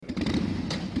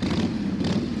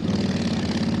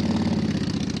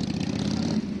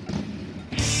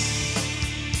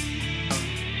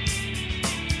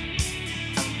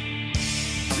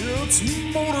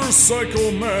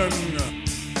Motorcycle Men.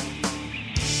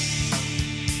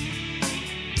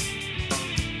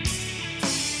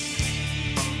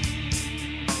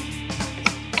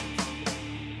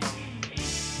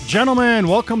 Gentlemen,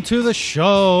 welcome to the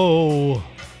show.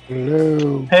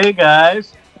 Hello. Hey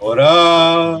guys. What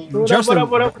up? Justin,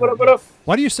 What up?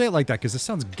 why do you say it like that? Because it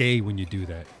sounds gay when you do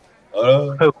that. What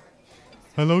up? Who?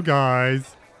 Hello,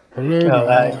 guys. Hello,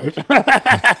 guys.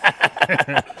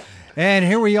 And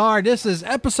here we are. This is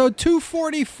episode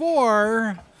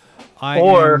 244. I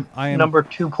am number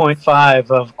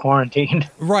 2.5 of quarantine.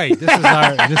 right. This is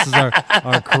our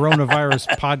coronavirus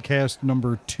podcast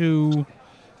number 2.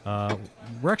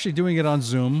 We're actually doing it on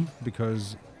Zoom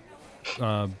because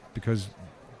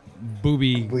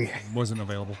Booby wasn't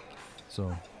available.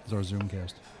 So it's our Zoom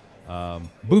cast.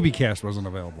 Boobycast wasn't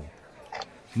available.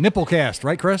 Nipplecast,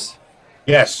 right, Chris?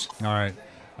 Yes. All right.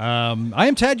 I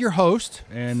am Tad, your host,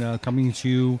 and coming to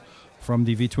you from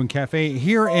the V-Twin Cafe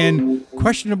here in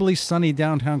questionably sunny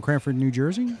downtown Cranford, New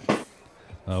Jersey.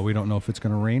 We don't know if it's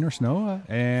going to rain or snow.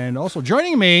 And also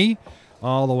joining me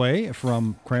all the way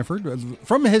from Cranford,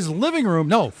 from his living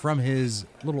room, from his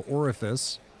little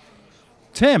orifice,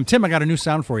 Tim. Tim, I got a new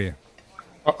sound for you.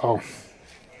 Uh-oh.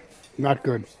 Not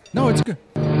good. No, it's good.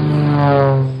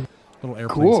 Little airplane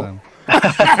Cool. sound.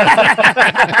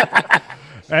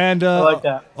 And I like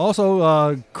that.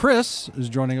 also, Chris is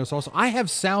joining us. Also, I have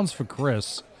sounds for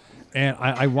Chris, and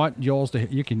I want y'all to.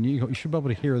 You should be able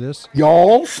to hear this,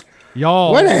 Y'alls?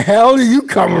 y'all. Where the hell are you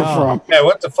coming from? Yeah,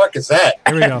 what the fuck is that?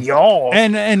 Here we go. Y'all.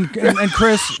 And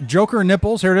Chris, Joker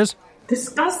nipples. Here it is.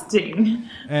 Disgusting.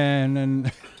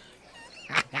 And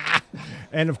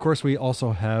and of course, we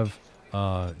also have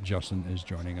Justin is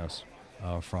joining us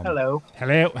from. Hello.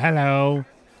 Hello.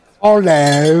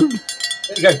 Hello.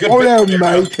 You got good Hello, picture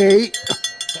there, matey.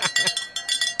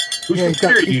 Who's Yeah,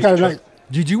 computer he's you got a use? nice...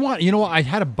 Did you want? You know what? I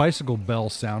had a bicycle bell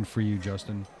sound for you,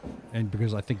 Justin, and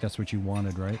because I think that's what you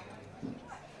wanted, right?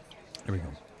 There we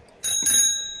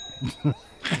go.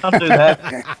 I'll do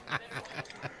that.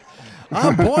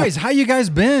 Boys, how you guys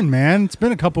been, man? It's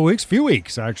been a couple weeks, few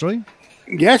weeks actually.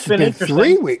 Yes, it's been been interesting.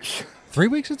 3 weeks. 3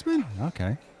 weeks it's been.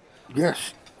 Okay.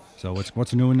 Yes. So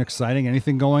what's new and exciting?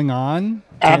 Anything going on?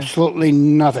 Absolutely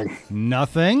nothing.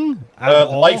 Nothing. At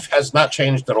all? Life has not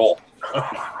changed at all.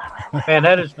 Man,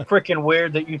 that is freaking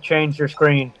weird that you changed your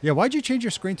screen. Yeah. Why'd you change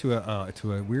your screen to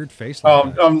a weird face?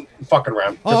 Like that? I'm fucking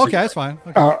around. Oh, okay, that's fine.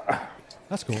 Okay.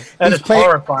 That's cool. That He's is playing-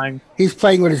 horrifying. He's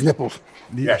playing with his nipples.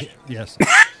 Yes. Yes.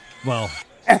 Well,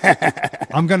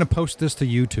 I'm gonna post this to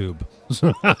YouTube.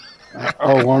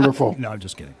 Oh, wonderful. No, I'm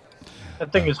just kidding.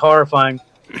 That thing is horrifying.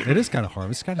 It is kind of hard.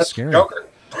 It's kind of That's scary. Joker.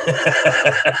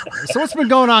 So what's been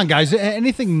going on, guys?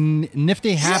 Anything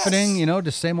nifty happening? You know,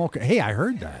 the same old. Hey, I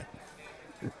heard that.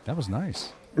 That was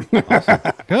nice. Awesome.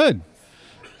 Good.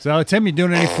 So, Tim, you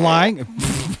doing any flying?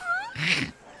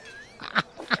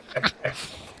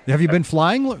 Have you been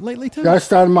flying lately, Tim?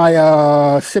 Just on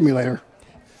my simulator.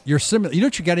 Your simulator. You know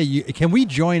what you got to? Can we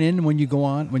join in when you go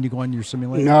on your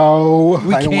simulator? No.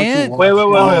 We I don't can't? Want to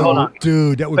Wait, hold on.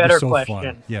 Dude, that would Better be so fun.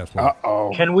 question. Yes. Well,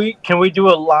 Uh-oh. Can we do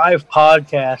a live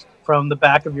podcast from the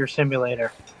back of your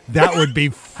simulator? that would be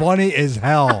funny as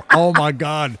hell. Oh my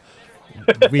god.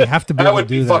 We have to be That able to would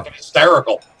do be that. fucking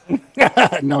hysterical.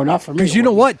 No, not for me. Because you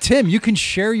know what, Tim, you can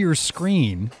share your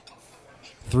screen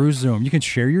through Zoom. You can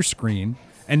share your screen,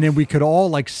 and then we could all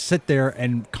like sit there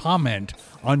and comment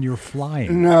on your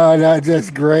flying. No, that's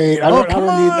great.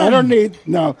 I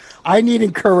need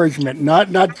encouragement, not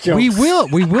jokes. We will.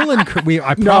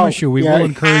 I No, promise you, we yeah. will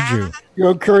encourage you. You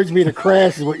encourage me to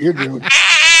crash is what you're doing.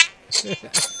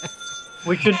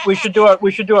 We should do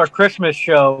our Christmas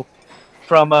show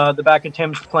from the back of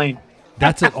Tim's plane.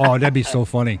 That's it. Oh, that'd be so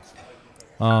funny.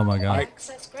 Oh my god.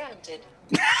 Access granted.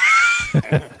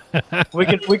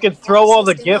 We could throw all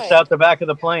the gifts out the back of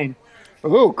the plane.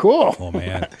 Oh, cool. Oh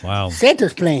man. Wow.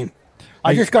 Santa's plane.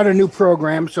 I just got a new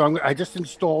program, so I just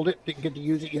installed it. Didn't get to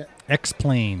use it yet.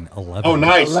 X-Plane 11. Oh,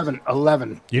 nice.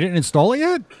 11. You didn't install it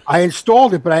yet? I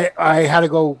installed it, but I had to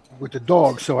go with the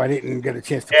dog, so I didn't get a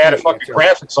chance to. Yeah, play the it fucking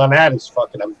yet, so- graphics on that is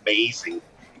fucking amazing.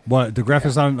 What, the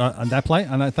graphics on that plane,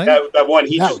 on that thing? That one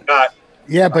he No. just got.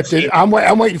 Yeah, but I'm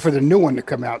waiting for the new one to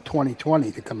come out,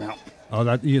 2020 to come out. Oh,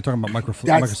 that you're talking about Microsoft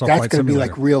That's Flight going to be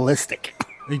Simulator. like realistic.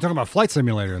 You're talking about Flight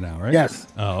Simulator now, right? Yes,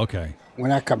 Oh, okay. when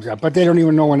that comes out, but they don't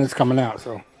even know when it's coming out.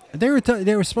 So They were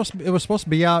supposed to. It was supposed to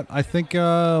be out. I think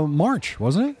March,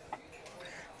 wasn't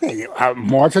it? hey,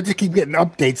 March, I just keep getting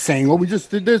updates saying, "Well, we just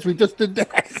did this, we just did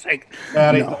that." It's like,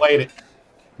 They no. delayed it.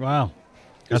 Wow.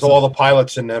 Because all the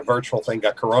pilots in the virtual thing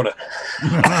got corona.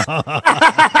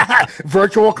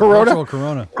 Virtual Corona. Virtual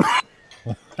Corona.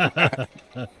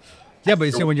 Yeah, but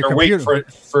you see, when your They're waiting computer,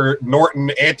 for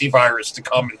Norton antivirus to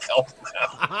come and help them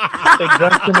out. They've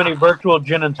done too many virtual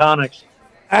gin and tonics.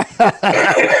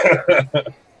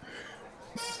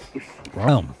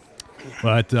 well,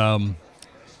 but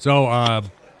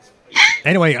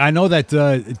anyway, I know that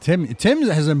Tim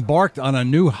has embarked on a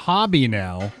new hobby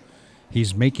now.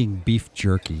 He's making beef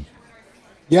jerky.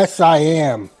 Yes, I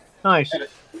am. Nice. Did a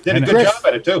And good Chris- job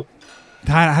at it too.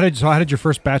 How did your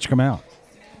first batch come out?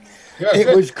 Yeah, It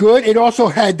good. was good. It also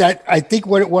had that. I think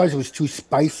what it was too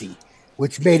spicy,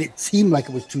 which made it seem like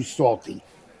it was too salty.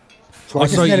 So Oh, I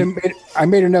just so I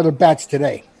made another batch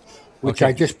today, which Okay.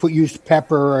 I just used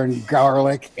pepper and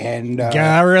garlic and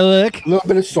Garlic. a little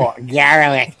bit of salt,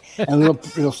 garlic, and a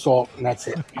little salt, and that's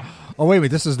it. Oh wait,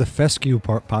 this is the fescue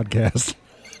podcast.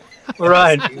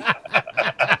 Right.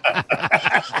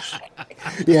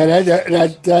 Yeah,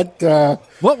 that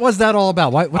What was that all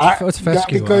about? What's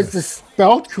fescue? because the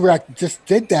spell correct just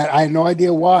did that. I had no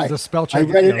idea why. The spell I check-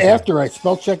 read it okay. after I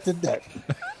spell checked it. That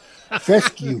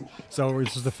fescue. So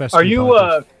this is the fescue. Are you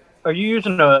podcast. are you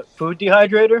using a food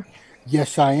dehydrator?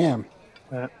 Yes, I am.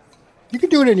 Uh, You can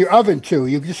do it in your oven too.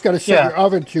 You just got to set Yeah. your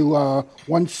oven to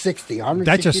 160, 160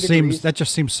 That just degrees.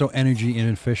 seems so energy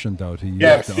inefficient though to use.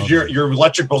 Yeah, the because oven. your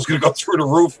electric bill's going to go through the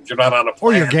roof if you're not on a or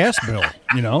plan. your gas bill.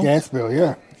 You know, Gas bill,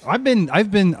 yeah. I've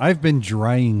been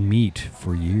drying meat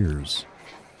for years.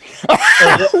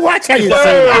 Watch how you say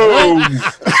that. Oh,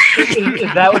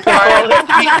 is that what you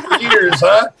call it? years,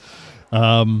 huh?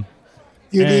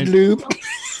 You need And- lube.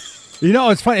 You know,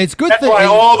 it's funny. It's good That's thing, why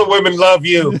all the women love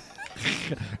you.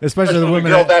 especially the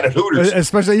women. Girl down at Hooters.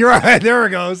 Especially you're right. There we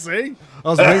go. See,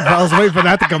 I was waiting for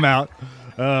that to come out.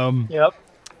 Yep.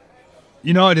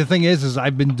 You know, the thing is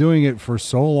I've been doing it for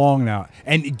so long now,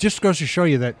 and it just goes to show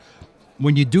you that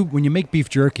when you make beef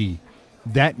jerky,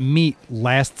 that meat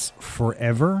lasts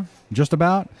forever, just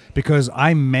about. Because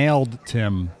I mailed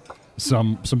Tim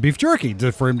some beef jerky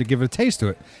for him to give it a taste to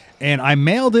it, and I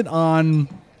mailed it on.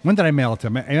 When did I mail it to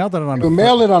him? I mailed it on. You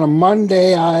mailed it on a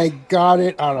Monday. I got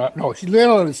it on a no. She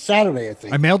mailed it on a Saturday, I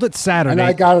think, I mailed it Saturday. and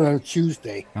I got it on a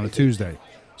Tuesday. on a Tuesday.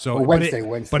 So Or Wednesday,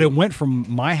 Wednesday. But it went from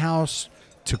my house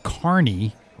to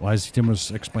Kearney, as Tim was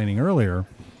explaining earlier,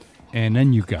 and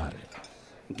then you got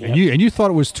it. And you thought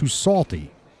it was too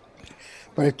salty.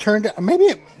 But it turned out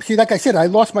see, like I said, I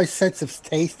lost my sense of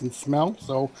taste and smell,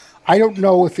 so I don't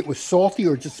know if it was salty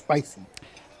or just spicy.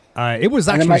 It was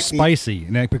And it actually might be- spicy,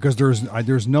 and because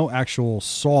there's no actual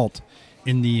salt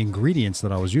in the ingredients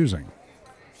that I was using.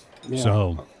 Yeah.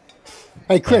 So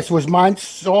Hey, Chris, was mine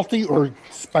salty or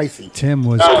spicy? Tim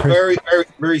was Very, very,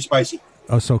 very spicy.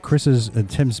 so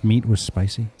Tim's meat was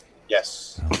spicy.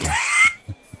 Yes.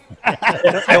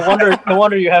 No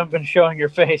wonder you haven't been showing your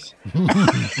face.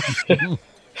 Getting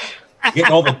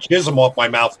all the jism off my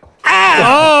mouth.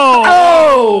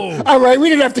 Oh! All right, we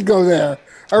didn't have to go there.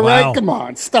 All right, Wow. come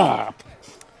on, stop.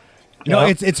 You know,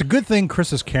 it's a good thing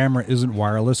Chris's camera isn't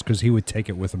wireless because he would take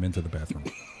it with him into the bathroom.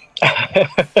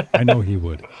 I know he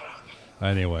would.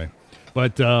 Anyway,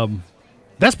 but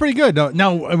that's pretty good.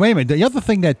 Now, wait a minute. The other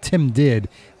thing that Tim did,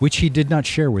 which he did not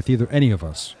share with any of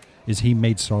us, is he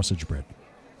made sausage bread.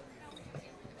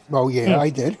 Oh yeah, I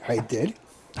did.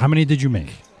 How many did you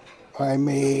make? I've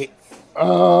made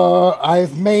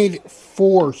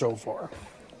 4 so far.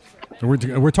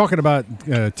 We're talking about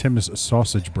Tim's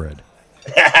sausage bread.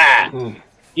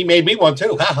 He made me one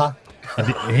too. Haha.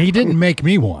 He didn't make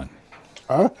me one.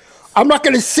 I'm not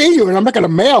going to see you, and I'm not going to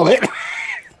mail it.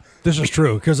 This is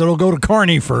true because it'll go to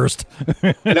Kearney first.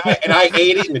 And I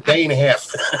ate it in a day and a half.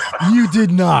 You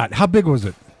did not. How big was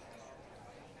it?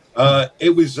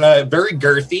 It was very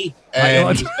girthy.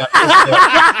 And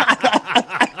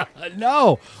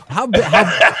No. And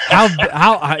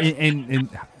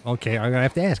okay, I'm gonna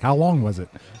have to ask. How long was it?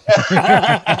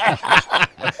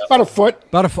 About a foot.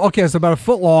 It's about a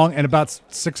foot long and about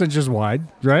 6 inches wide,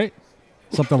 right?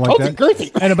 Something like Oh, that.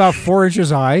 girthy. And about 4 inches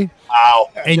high. wow.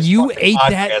 And Just you fucking ate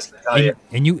podcast, that. I tell you.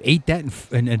 And you ate that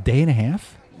in a day and a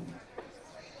half.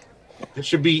 It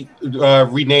should be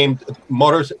renamed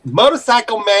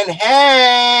Motorcycle Man.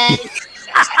 Hey!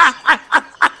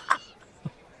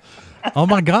 Oh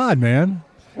my God, man,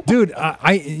 dude!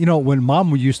 When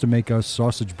Mom used to make us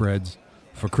sausage breads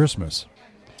for Christmas,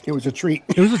 It was a treat.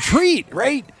 it was a treat,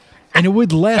 right? And it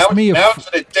would last Now, me. now it's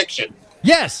an addiction.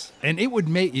 Yes, and it would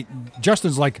make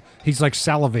Justin's he's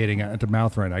salivating at the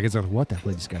mouth right now. I guess what the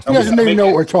hell are these guys? He doesn't even know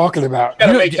what we're talking about.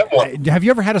 Gotta make someone. Have you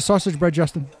ever had a sausage bread,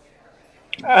 Justin?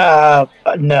 No.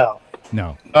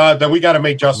 No. Then we got to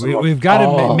make Justin. one. We've got to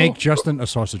Oh. make Justin a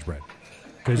sausage bread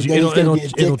because Then he's gonna be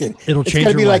addicted. it'll It's change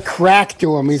gonna be your like life. crack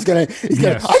to him. He's gonna.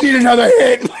 Yes. I need another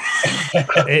hit.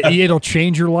 It'll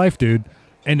change your life, dude.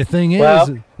 And the thing is, Well-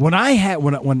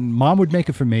 when Mom would make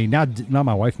it for me, now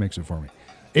my wife makes it for me.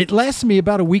 It lasts me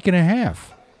about a week and a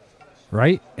half,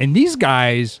 right? And these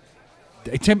guys,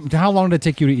 how long did it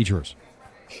take you to eat yours?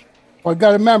 Well, I got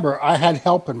to remember, I had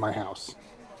help in my house.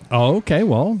 Oh, okay.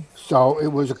 Well, So it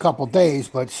was a couple days,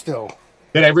 but still.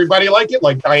 Did everybody like it?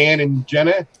 Like Diane and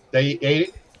Jenna, they ate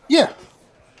it. Yeah.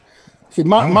 See,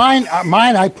 mine,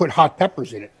 I put hot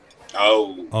peppers in it.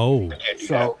 oh, Can't do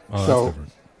So, that's so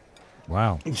different.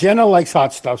 Wow. Jenna likes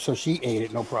hot stuff, so she ate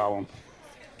it, no problem.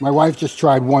 My wife just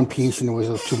tried one piece, and it was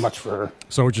a little too much for her.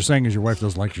 So what you're saying is your wife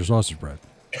doesn't like your sausage bread.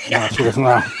 No, she doesn't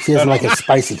like it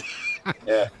spicy. that.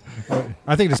 Yeah.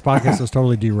 I think this podcast is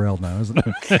totally derailed now, isn't it?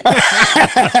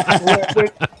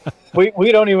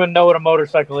 We don't even know what a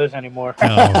motorcycle is anymore.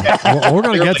 No. Well, we're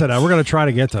going to get to that. We're going to try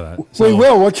to get to that. We So-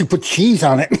 will once you put cheese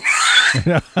on it.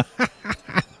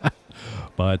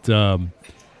 But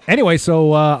anyway,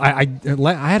 so I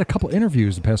had a couple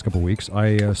interviews the past couple weeks.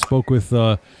 I spoke with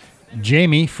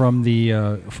Jamie from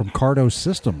Cardo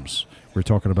Systems. We're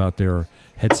talking about their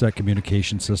headset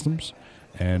communication systems,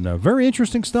 and very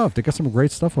interesting stuff. They got some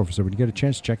great stuff over. So when you get a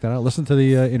chance to check that out, listen to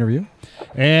the interview.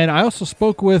 And I also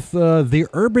spoke with the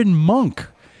Urban Monk.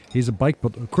 He's a bike.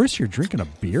 But Chris, you're drinking a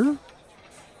beer?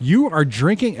 You are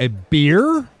drinking a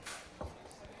beer?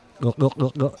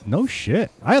 No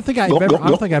shit. I don't think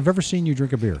I've ever seen you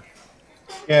drink a beer.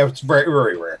 Yeah, it's very,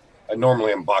 very rare. I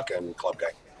normally am vodka and club guy.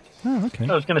 Oh, okay.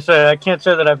 I was going to say, I can't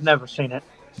say that I've never seen it.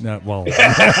 No, well,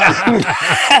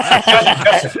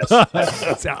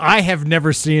 I have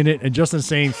never seen it, and Justin's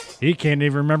saying he can't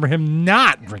even remember him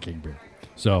not drinking beer.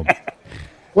 So,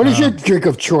 What is your drink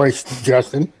of choice,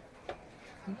 Justin?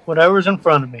 Whatever's in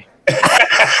front of me.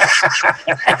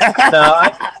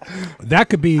 that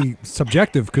could be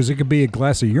subjective because it could be a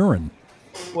glass of urine.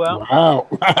 Well, Wow.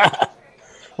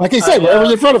 Like I said,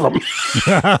 whatever's in front of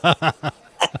them.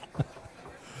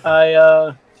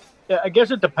 I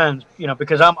guess it depends,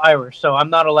 because I'm Irish, so I'm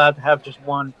not allowed to have just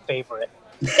one favorite.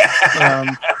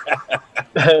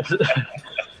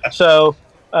 So,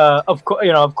 of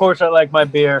course, I like my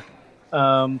beer.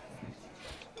 I'm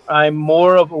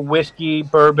more of a whiskey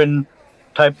bourbon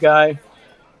type guy.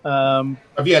 Have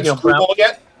you had Brown- Screwball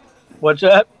yet? What's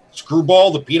that?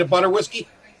 Screwball, the peanut butter whiskey?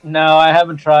 No, I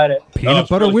haven't tried it. Peanut it's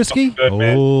butter really whiskey? fucking good,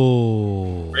 man.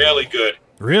 Oh, Really good.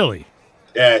 really?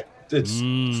 Yeah, it's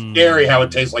scary how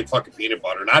it tastes like fucking peanut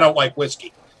butter, and I don't like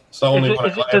whiskey. It's the only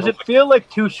one. Does it feel like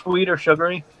too sweet or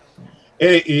sugary?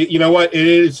 You know what? It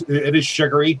is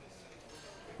sugary,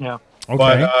 Yeah. Okay.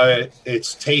 but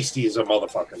it's tasty as a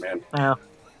motherfucker, man. Yeah.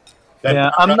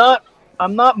 That-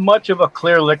 I'm not much of a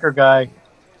clear liquor guy.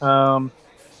 I'm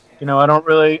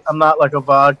not like a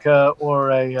vodka or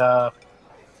a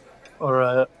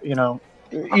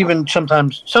even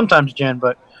sometimes gin,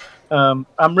 but I'm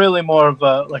really more of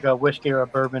a whiskey or a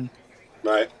bourbon.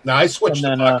 Right. Now I switched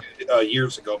And to then, vodka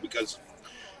years ago because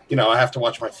I have to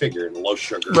watch my figure and low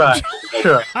sugar. Right.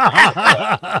 Sure.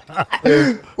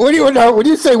 What do you know? When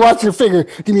you say watch your figure,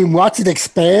 do you mean watch it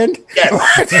expand? Yes.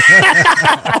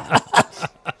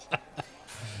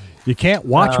 You can't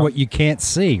watch what you can't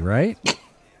see, right?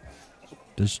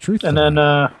 There's truth. And to then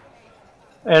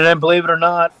that. believe it or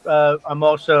not, I'm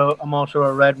also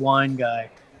a red wine guy.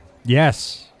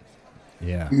 Yes.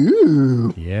 Yeah.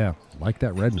 Ooh. Yeah. Like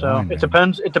that red So wine. it man.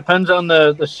 depends. It depends on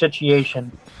the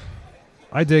situation.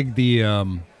 I dig the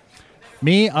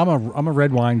me. I'm a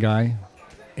red wine guy,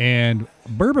 and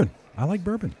bourbon. I like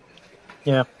bourbon.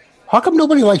 Yeah, How come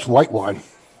nobody likes white wine?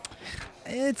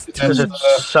 It's because too. it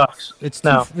sucks. It's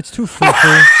no. too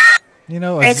frou-frou.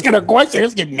 It's gonna go.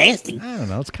 It's getting nasty. I don't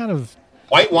know. It's kind of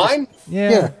White wine?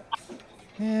 yeah.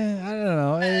 I don't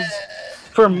know.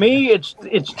 For me, it's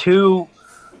too.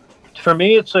 For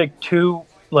me, it's like too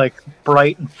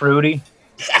bright and fruity.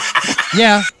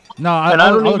 Yeah. No, I don't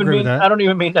I'll even agree mean with that. I don't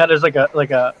even mean that as like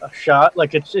a shot.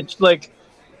 Like it's like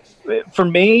for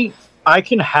me, I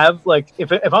can have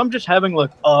if I'm just having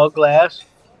a glass,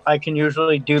 I can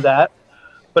usually do that.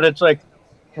 But it's like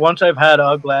once I've had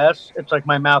a glass, it's like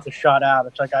my mouth is shot out.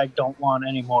 It's like I don't want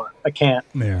any more. I can't.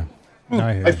 Yeah. No,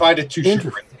 I hear I you. find it too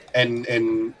sugary and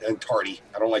tarty.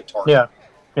 I don't like tarty. Yeah,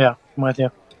 I'm with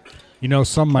you.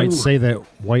 Some might say that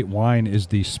white wine is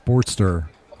the Sportster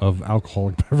of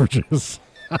alcoholic beverages.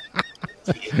 I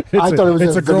thought it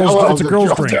was a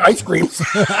girl's drink. Ice creams.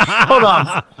 Hold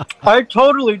on, I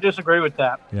totally disagree with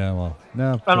that Yeah, well,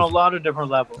 no. on a lot of different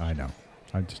levels. I know.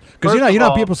 Because First you know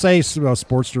of all- people say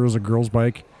Sportster is a girl's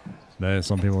bike.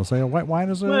 Some people will say white wine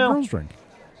is a girl's drink.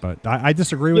 But I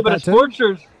disagree Yeah, with but that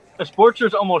too. a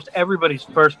Sportster's almost everybody's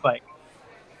first bike,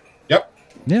 Yep.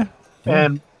 Yeah.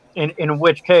 and in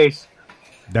which case,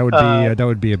 That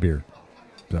would be a beer.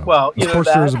 So, Well, the either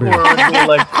sportster that is a beer. or we'll,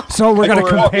 like, So we're gonna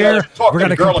We're talking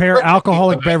to a girl at Britain.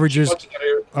 alcoholic She beverages. wants to get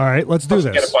her- All right, let's do wants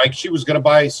to Get this. a bike. She was going to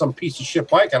buy some piece of shit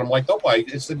bike, and I'm like, don't buy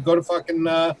it. I said, go to fucking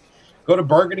go to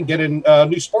Bergen and get a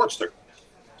new Sportster.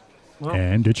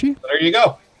 And did she? There you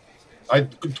go. I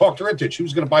could talk her into it. She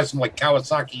was going to buy some like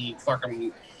Kawasaki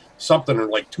fucking something or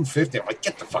like 250. I'm like,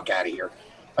 get the fuck out of here.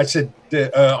 I said,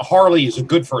 Harley is a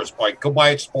good first bike. Go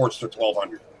buy it Sportster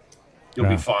 1200. You'll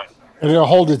Yeah. be fine. And it'll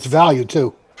hold its value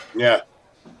too. Yeah.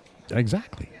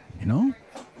 Exactly. You know.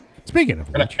 Speaking of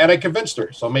which, And I convinced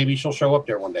her, so maybe she'll show up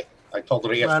there one day. I told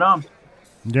her to right ask. on.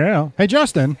 yeah. Hey,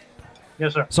 Justin.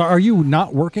 Yes, sir. So, are you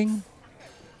not working?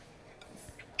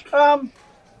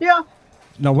 Yeah.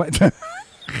 No. What?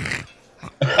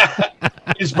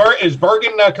 Is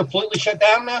Bergen completely shut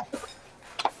down now?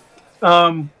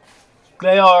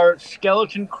 They are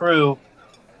skeleton crew.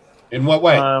 In what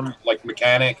way? Like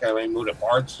mechanic? I mean, moving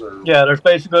parts? Or Yeah, there's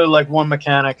basically like one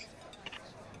mechanic.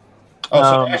 Oh,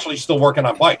 so they're actually still working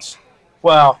on bikes?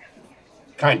 Well,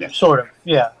 Kind of. sort of.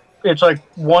 Yeah, it's like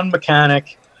one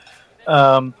mechanic,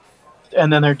 and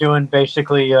then they're doing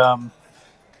basically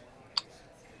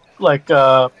like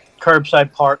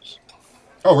curbside parts.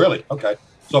 Oh, really? Okay.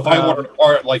 So if I ordered a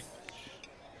part, like,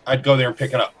 I'd go there and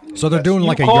pick it up. So they're doing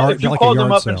like a If yard, you like a called them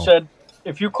yard up sale. and said,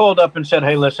 if you called up and said,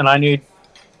 hey, listen, I need,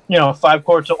 5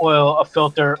 quarts of oil, a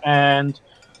filter, and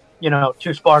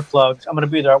 2 spark plugs. I'm going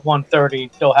to be there at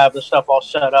 1:30. They'll have the stuff all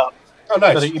set up Oh,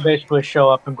 nice. so that you basically show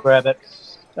up and grab it.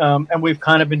 And we've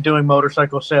kind of been doing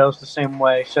motorcycle sales the same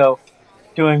way. So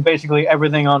doing basically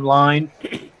everything online.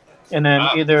 And then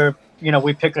Wow. either,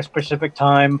 we pick a specific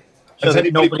time so Has that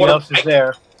anybody nobody bought a else is bike?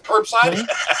 there. Curbside?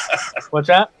 What's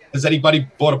that? Has anybody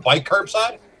bought a bike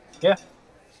curbside? Yeah.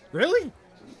 Really?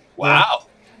 Wow.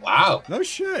 Wow. No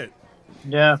shit.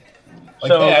 Yeah.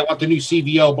 Like, So- hey, I want the new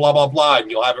CVO, blah, blah, blah, and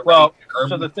you'll have it Well, ready.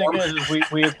 so the thing is we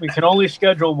can only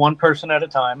schedule one person at a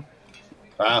time.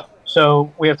 Wow.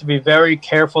 So we have to be very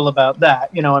careful about that.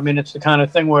 It's the kind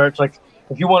of thing where it's like,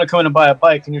 if you want to come in and buy a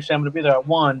bike and you say I'm going to be there at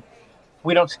 1,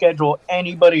 we don't schedule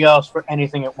anybody else for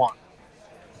anything at 1.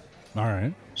 All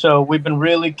right. So we've been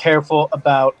really careful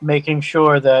about making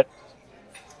sure that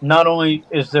not only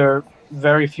is there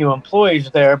very few employees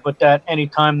there, but that any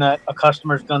time that a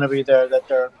customer is going to be there, that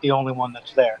they're the only one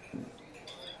that's there.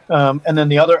 And then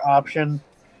the other option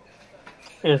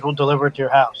is we'll deliver it to your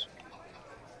house.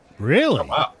 Really? Oh,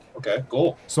 wow. Okay,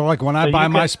 cool. So, like, when I So buy you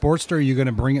my can- Sportster, are you going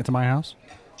to bring it to my house?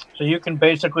 So you can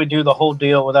basically do the whole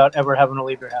deal without ever having to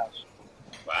leave your house.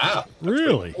 Wow.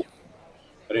 Really?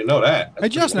 I didn't know that. Hey,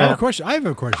 Justin, I have a question. I have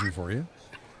a question for you.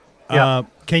 Yeah.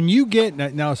 Can you get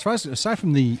now aside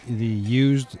from the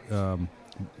used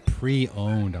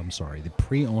pre-owned? I'm sorry, the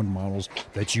pre-owned models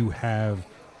that you have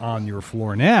on your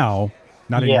floor now,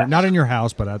 not in Yes. not in your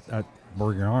house, but at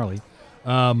Bergen Harley.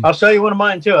 I'll sell you one of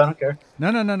mine too. I don't care.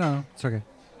 No. It's okay.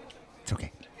 It's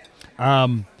okay.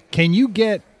 Can you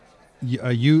get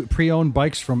you pre-owned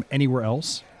bikes from anywhere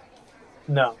else?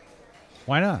 No.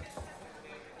 Why not?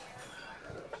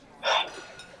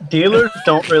 Dealers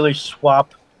don't really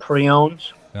swap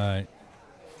pre-owns. All right.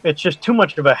 It's just too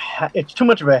much of a it's too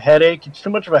much of a headache. It's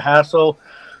too much of a hassle.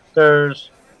 What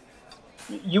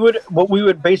we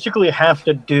would basically have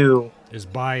to do, Is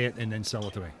buy it and then sell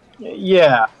it to me.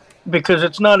 yeah, because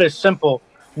it's not as simple.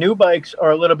 New bikes are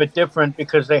a little bit different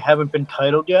because they haven't been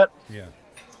titled yet. Yeah.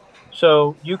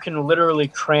 So you can literally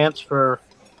transfer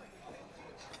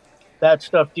that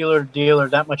stuff dealer to dealer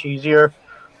that much easier.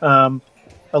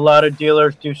 A lot of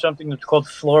dealers do something that's called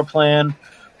floor plan,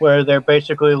 where they're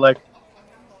basically like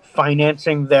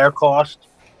financing their cost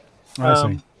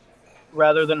I see.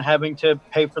 rather than having to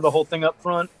pay for the whole thing up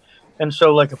front. And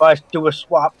so, like, if I do a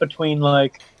swap between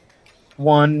like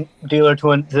one dealer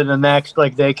to the next,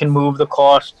 like, they can move the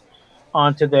cost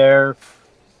onto their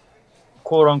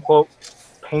quote unquote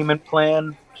payment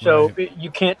plan. So Right.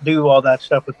 you can't do all that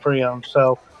stuff with pre-owned.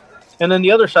 So, and then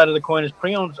the other side of the coin is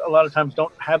pre-owns a lot of times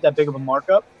don't have that big of a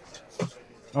markup.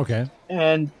 Okay.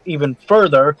 And even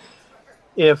further,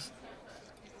 if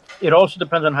it also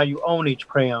depends on how you own each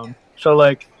pre-owned. So,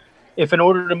 like, if in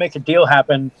order to make a deal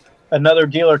happen, another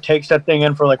dealer takes that thing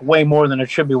in for like way more than it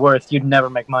should be worth, you'd never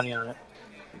make money on it.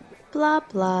 Blah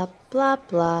blah blah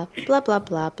blah blah blah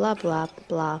blah blah blah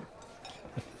blah.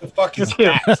 The fuck is It's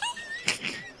cute. that?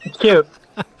 It's cute.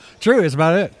 True, it's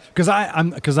about it.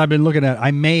 Because I've been looking at.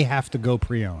 I may have to go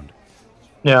pre-owned.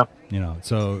 Yeah.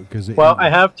 So because Well, I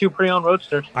have 2 pre-owned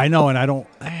Roadsters. I know, and I don't.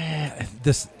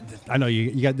 I know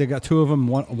they got 2 of them.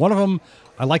 One of them,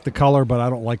 I like the color, but I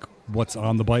don't like what's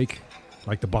on the bike,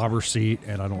 like the bobber seat,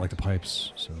 and I don't like the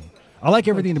pipes. So I like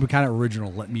everything to be kind of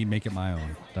original. Let me make it my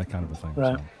own, that kind of a thing.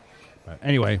 Right. So. But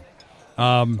anyway,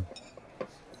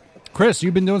 Chris,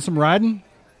 you've been doing some riding?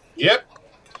 Yep.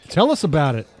 Tell us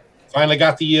about it. Finally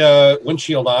got the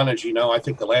windshield on, as you know. I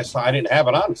think the last time I didn't have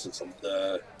it on since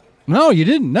No, you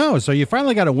didn't. No. So you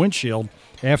finally got a windshield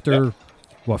after,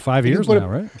 5 years now,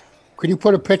 right? Could you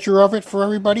put a picture of it for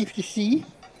everybody to see?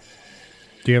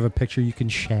 Do you have a picture you can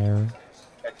share?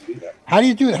 I can do that. How do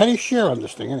you do it? How do you share on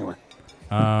this thing anyway?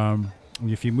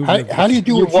 If you move, How do you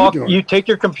do You what walk. you're doing? You take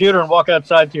your computer and walk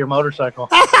outside to your motorcycle.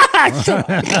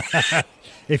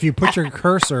 if you put your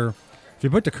cursor, if you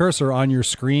put the cursor on your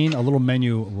screen, a little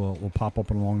menu will pop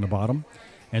up along the bottom,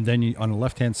 and then on the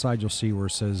left-hand side you'll see where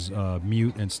it says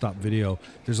mute and stop video.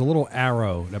 There's a little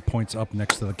arrow that points up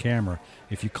next to the camera.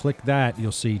 If you click that,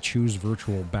 you'll see choose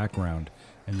virtual background,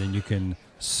 and then you can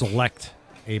select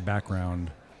a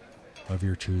background of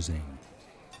your choosing.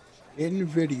 Pin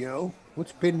video.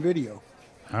 What's pin video?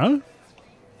 Huh?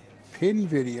 Pin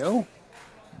video.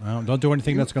 Well, don't do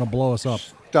anything that's going to blow us up.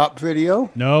 Stop video.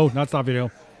 No, not stop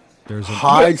video. There's a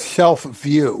Hide self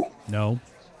view. no.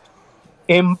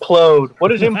 Implode.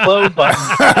 What is implode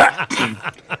button?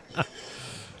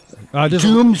 There's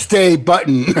Doomsday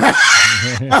button.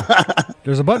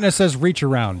 There's a button that says reach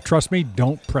around. Trust me,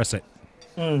 don't press it.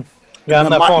 Yeah, I'm No,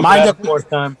 not falling for mine that doesn't- fourth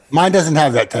time. Mine doesn't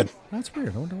have that, Ted. That's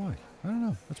weird. I wonder why. I don't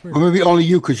know. That's weird. Or maybe only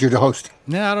you because you're the host.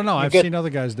 Nah, I don't know. I've get- seen other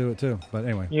guys do it too. But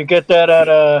anyway. You get that at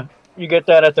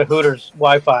the Hooters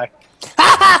Wi-Fi.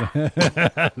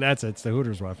 That's it. It's the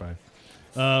Hooters Wi-Fi.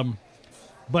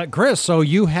 But Chris, so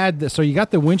you got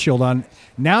the windshield on.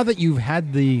 Now that you've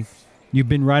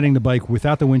been riding the bike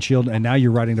without the windshield, and now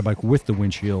you're riding the bike with the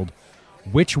windshield.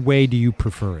 Which way do you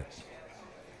prefer it?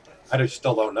 I just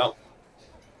still don't know.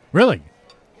 Really?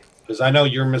 Because I know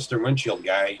you're Mr. Windshield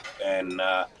guy, and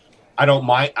I don't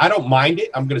mind. I don't mind it.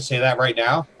 I'm going to say that right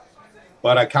now,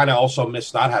 but I kind of also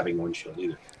miss not having a windshield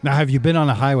either. Now, have you been on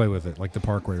a highway with it, like the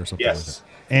Parkway or something? Yes.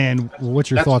 Like that? And what's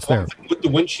your That's thoughts one there? thing. With the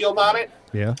windshield on it,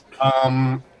 Yeah.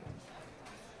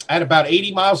 at about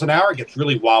 80 miles an hour, it gets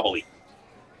really wobbly.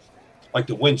 Like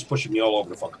the wind's pushing me all over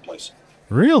the fucking place.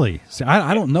 Really? See,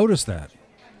 I don't notice that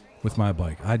with my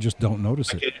bike. I just don't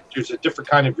notice it. There's a different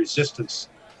kind of resistance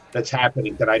that's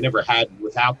happening that I never had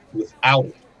without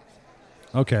it.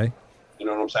 Okay. You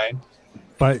know what I'm saying?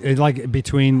 But it, like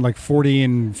between like 40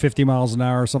 and 50 miles an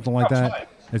hour or something like That's that, fine.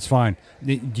 it's fine.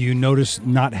 Do you notice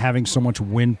not having so much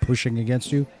wind pushing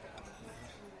against you?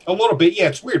 A little bit, yeah.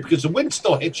 It's weird because the wind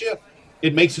still hits you.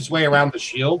 It makes its way around the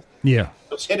shield. Yeah.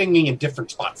 It's hitting me in different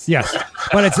spots. Yes.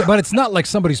 but it's not like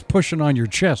somebody's pushing on your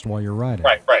chest while you're riding.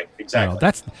 Right, You exactly.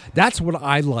 know, that's what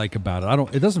I like about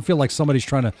it. It doesn't feel like somebody's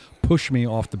trying to push me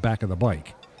off the back of the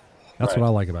bike. That's Right. what I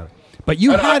like about it. But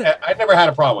you had I never had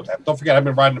a problem with that. Don't forget, I've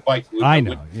been riding a bike with I the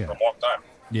know, wind yeah. for a long time.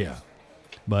 yeah.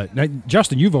 But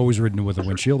Justin, you've always ridden with a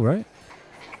windshield, right?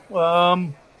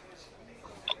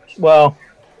 Well,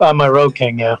 on my Road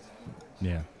King, yeah.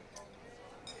 Yeah.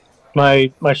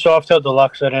 My Softail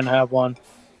Deluxe, I didn't have one.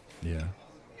 Yeah.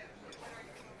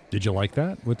 Did you like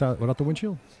that without the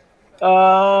windshield?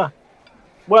 Well,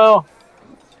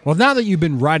 Well, now that you've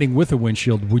been riding with a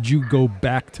windshield, would you go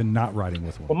back to not riding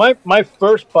with one? my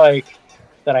first bike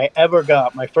that I ever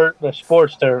got, the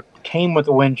Sportster, came with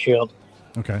a windshield.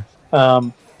 Okay.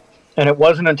 And it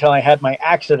wasn't until I had my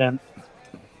accident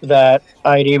that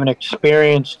I'd even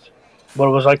experienced what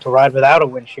it was like to ride without a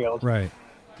windshield, Right.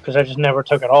 because I just never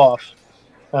took it off.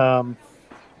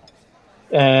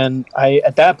 And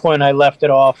at that point, I left it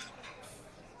off,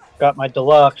 got my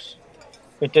Deluxe.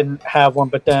 It didn't have one,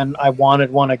 but then I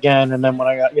wanted one again. And then when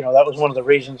I got, that was one of the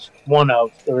reasons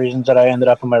that I ended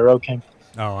up in my Road King.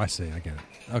 Oh, I see. I get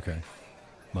it. Okay.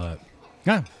 But,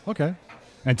 yeah, okay.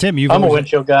 And Tim, I'm a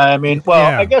windshield guy. I mean,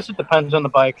 Yeah. I guess it depends on the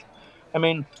bike. I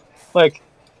mean, like,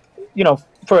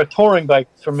 for a touring bike,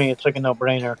 for me, it's like a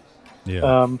no-brainer.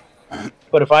 Yeah.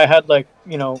 But if I had like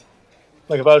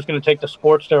if I was going to take the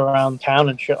Sportster around town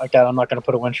and shit like that, I'm not going to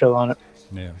put a windshield on it.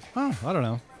 Yeah. Oh, I don't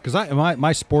know. Because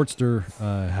my Sportster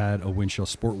had a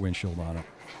sport windshield on it.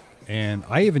 And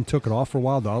I even took it off for a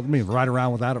while. I mean, ride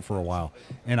around without it for a while.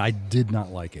 And I did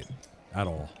not like it at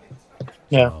all.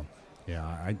 Yeah. So,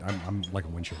 yeah, I'm like a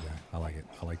windshield guy. I like it.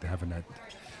 I like having that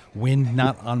wind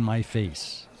not on my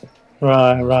face.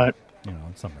 Right.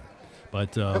 It's something.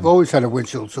 But I've always had a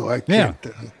windshield, so I Yeah.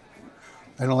 can't.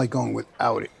 I don't like going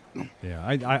without it. yeah,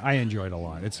 I enjoy it a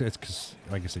lot. It's because,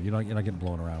 like I said, you're not getting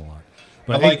blown around a lot.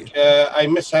 I But I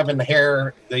miss having the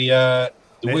hair, the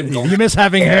wind going. you miss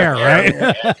having hair,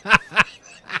 right?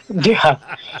 Yeah.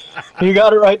 You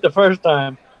got it right the first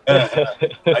time.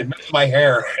 I miss my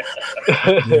hair.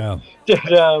 Yeah. Did,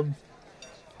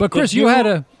 But Chris, Did you you- had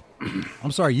a.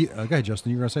 I'm sorry. Go ahead,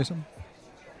 Justin. You were gonna say something?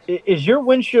 Is your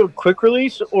windshield quick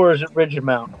release or is it rigid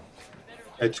mount?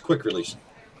 It's quick release.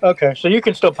 Okay, so you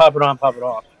can still pop it on, pop it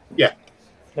off. Yeah.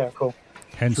 Yeah, cool.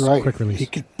 Hence, That's right. quick release. You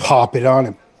could pop it on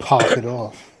and pop it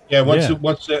off. Yeah, once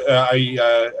Yeah.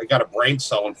 I got a brain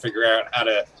cell and figure out how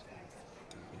to,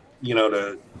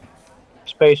 to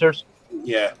Spacers.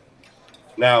 yeah.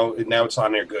 Now it's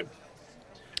on there good.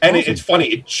 And Awesome. it's funny.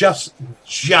 It just,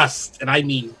 and I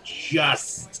mean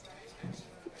just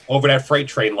over that freight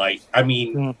train light. I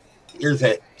mean, there's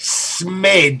a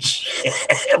smidge,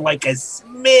 like a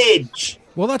smidge.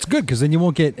 Well, that's good because then you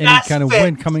won't get any That's kind of it.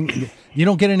 wind coming. You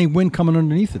don't get any wind coming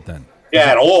underneath it then.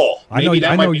 Yeah, at all. I know- Maybe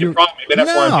that I might know be the you're- problem. Maybe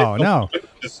that's why I'm No. getting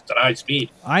this at high speed.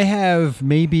 I have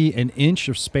maybe an inch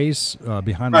of space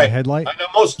behind my Right. headlight, I know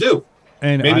most do.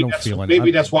 and Maybe I don't that's feel it.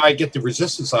 maybe that's why I get the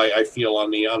resistance I feel on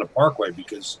the parkway,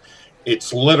 because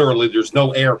it's literally there's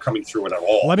no air coming through it at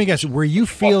all. Let me guess. Where you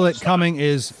feel it coming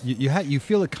is you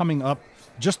feel it coming up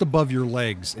just above your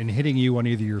legs and hitting you on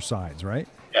either your sides, right?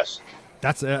 Yes.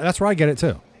 That's where I get it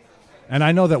too. And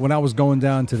I know that when I was going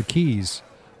down to the Keys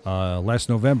last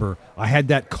November, I had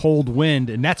that cold wind,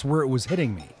 and that's where it was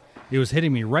hitting me. It was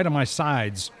hitting me right on my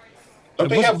sides. Don't It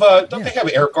they wasn't- have they have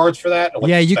air guards for that? Like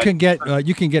Yeah, you spec-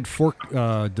 can get fork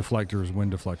deflectors,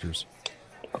 wind deflectors,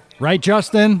 right,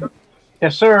 Justin?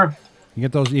 Yes, sir. You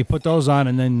get those. You put those on,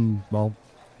 and then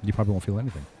you probably won't feel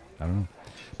anything. I don't know.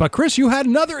 But Chris, you had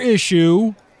another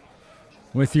issue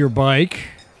with your bike.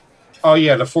 Oh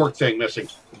yeah, the fork thing missing.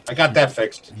 I got that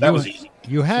fixed. That was easy.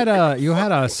 You had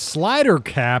a slider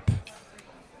cap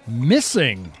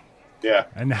missing. Yeah,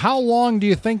 And how long do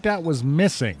you think that was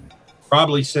missing?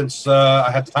 probably since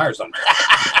I had the tires on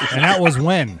And that was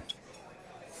when?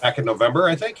 back in November,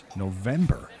 I think.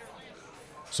 November.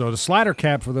 So the slider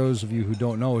cap, for those of you who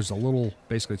don't know, is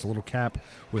basically it's a little cap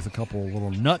with a couple of little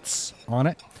nuts on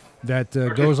it that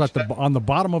goes on the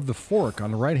bottom of the fork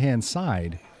on the right-hand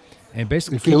side, and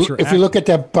basically If you look at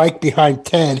that bike behind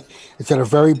Ted, it's at the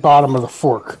very bottom of the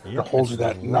fork. It holds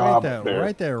that knob there.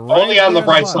 right there, Only on the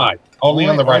right bottom. side. Only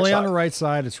on the right Only on side. the right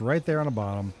side. It's right there on the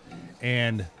bottom,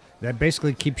 and that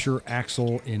basically keeps your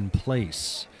axle in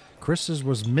place. Chris's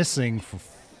was missing for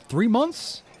 3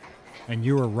 months, and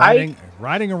you were riding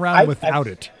around without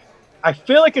it. I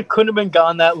feel like it couldn't have been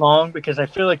gone that long because I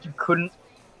feel like you couldn't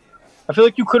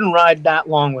ride that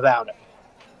long without it.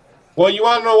 Well, you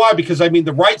want to know why? Because I mean,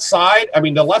 the left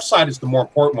side is the more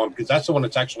important one because that's the one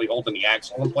that's actually holding the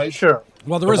axle in place. Sure.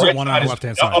 Well, there The isn't right one side on the is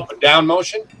left-hand the side. Up and down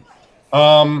motion.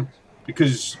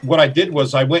 Because what I did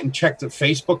was I went and checked the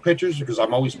Facebook pictures because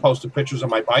I'm always posting pictures of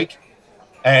my bike,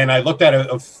 and I looked at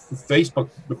a Facebook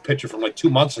picture from like 2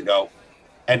 months ago,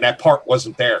 and that part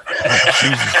wasn't there.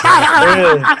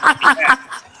 Really?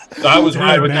 So I was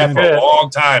riding with that for a long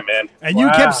time, man. And you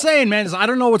Wow. kept saying, man, I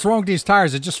don't know what's wrong with these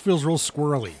tires. It just feels real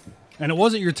squirrely. And it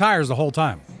wasn't your tires the whole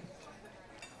time.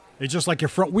 It's just like your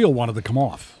front wheel wanted to come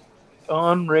off.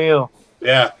 Unreal.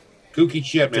 Yeah, kooky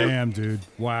shit, man. Damn, dude.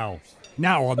 Wow.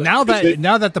 Now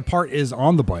that the part is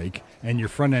on the bike and your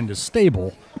front end is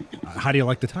stable, how do you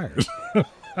like the tires?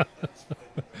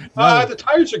 The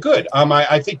tires are good.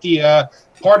 I think the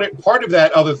part of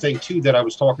that other thing too that I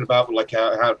was talking about, like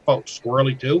how it felt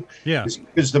squirrely too, Yeah. is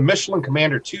because the Michelin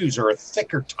Commander 2s are a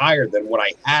thicker tire than what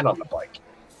I had on the bike,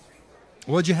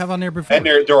 What'd you have on there before? and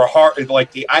they're hard. Like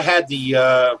I had the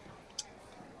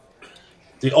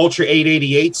Ultra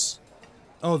 888s.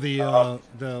 Oh, the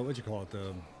what'd you call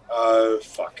it?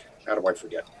 Fuck, how do I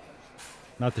forget?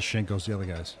 Not the Shinkos, the other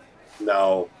guys.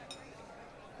 No,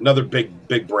 another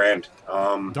big brand.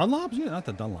 Dunlops? Yeah, not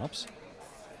the Dunlops.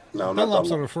 No, not Dunlops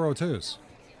Dunlop. are the 402s.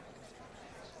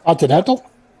 Continental?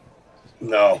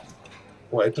 No.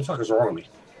 What the fuck is wrong with me?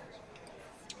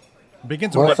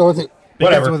 Begins Well, with, so is it,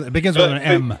 Whatever. begins with an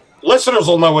M. Listeners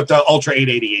will know what the Ultra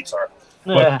 888s are.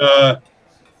 Yeah. But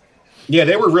yeah,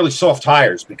 they were really soft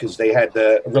tires because they had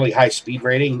a really high speed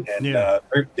rating, and Yeah.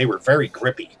 they were very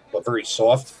grippy but very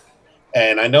soft.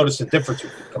 And I noticed the difference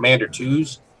with the Commander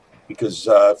 2s because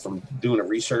from doing the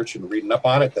research and reading up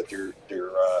on it, that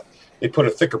they put a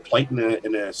thicker plate in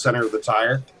the center of the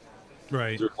tire.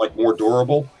 Right. They're like more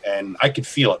durable, and I could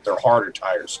feel it. They're harder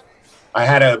tires. I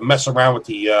had to mess around with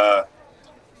the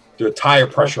tire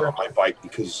pressure on my bike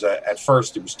because at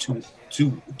first it was too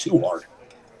hard.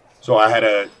 So I had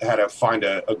to find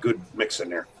a good mix in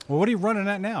there. Well, what are you running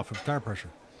at now for tire pressure?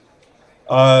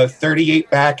 38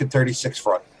 back and 36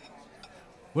 front.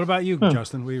 What about you,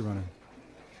 Justin? What are you running?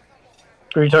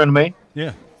 Are you talking to me?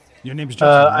 Yeah. Your name's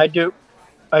Justin. right?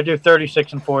 I do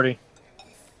 36 and 40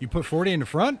 You put 40 in the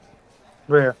front?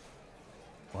 rear.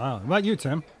 Wow. What about you,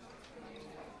 Tim?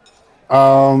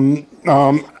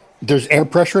 there's air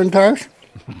pressure in tires?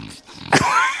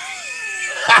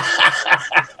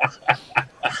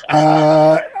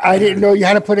 I didn't know you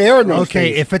had to put air in those Okay,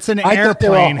 things. if it's an I thought they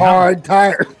were airplane, hard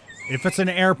tire. if it's an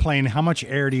airplane, how much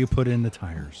air do you put in the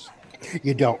tires?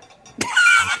 You don't.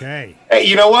 Okay. Hey,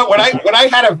 you know what? When I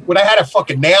had a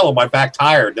fucking nail on my back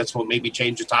tire, that's what made me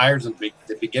change the tires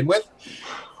to begin with.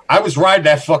 I was riding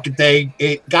that fucking thing.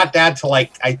 It got down to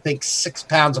like I think 6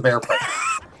 pounds of air pressure,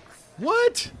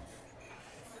 What?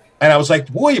 and I was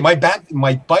like, "Boy, my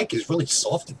bike is really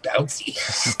soft and bouncy."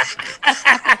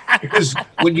 Because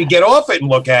when you get off it and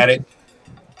look at it,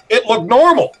 it looked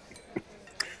normal.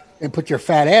 And put your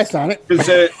fat ass on it.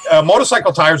 Because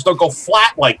motorcycle tires don't go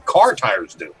flat like car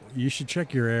tires do. You should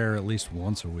check your air at least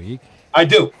once a week. I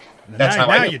do. That's now,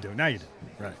 how I do. you do. Now you do.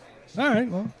 Right. All right.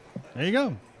 Well, there you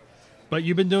go. But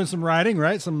you've been doing some riding,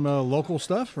 right? Some local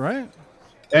stuff, right?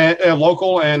 And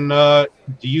local and the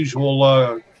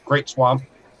usual Great Swamp.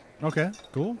 Okay.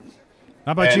 Cool.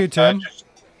 How about And, you, Tim?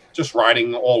 Just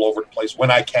riding all over the place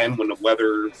when I can, when the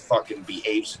weather fucking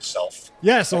behaves itself.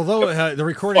 Yes. Although the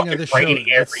recording Fucking of this show, raining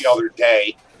every other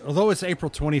day although it's April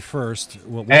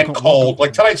 21st, and cold.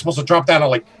 Like tonight's supposed to drop down to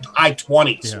like high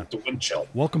 20s Yeah. with the wind chill.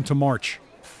 Welcome to March.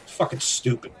 It's fucking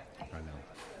stupid. I know.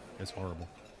 It's horrible.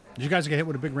 Did you guys get hit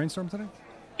with a big rainstorm today?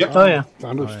 Yep. Oh yeah,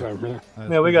 Thunderstorm, yeah.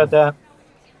 yeah, we got that.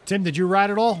 Tim, did you ride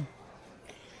at all?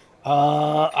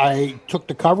 I took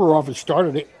the cover off and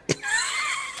started it.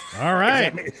 All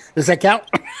right. Does that count?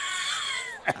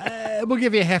 We'll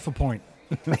give you half a point.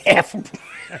 Half.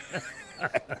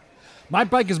 My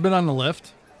bike has been on the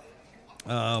lift.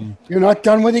 You're not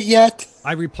done with it yet?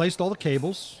 I replaced all the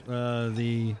cables,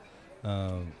 the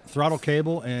throttle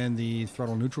cable and the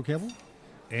throttle neutral cable,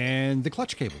 and the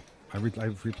clutch cable.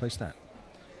 I've replaced that.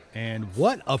 And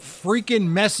what a freaking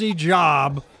messy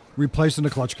job replacing the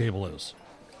clutch cable is.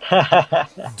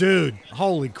 Dude,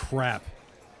 holy crap.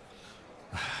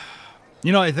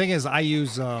 You know, the thing is, I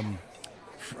use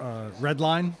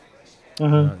Redline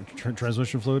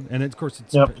transmission fluid, and of course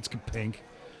it's pink.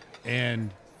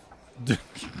 And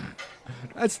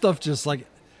that stuff just like,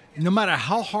 no matter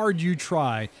how hard you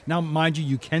try, now mind you,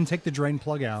 you can take the drain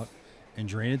plug out and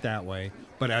drain it that way,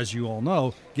 but as you all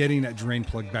know, getting that drain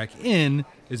plug back in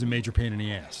is a major pain in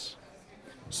the ass.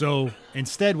 So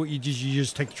instead, what you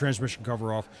just take the transmission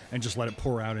cover off and just let it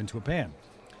pour out into a pan.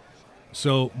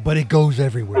 So, but it goes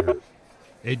everywhere.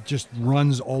 It just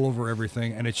runs all over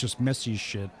everything, and it's just messy as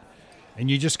shit. And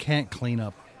you just can't clean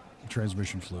up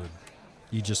transmission fluid.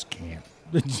 You just can't.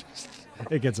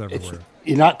 It gets everywhere.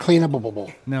 You're not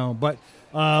cleanable. No, but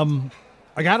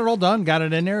I got it all done. Got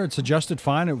it in there. It's adjusted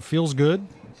fine. It feels good.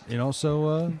 You know,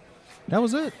 so that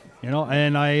was it. You know,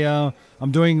 and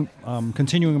I'm doing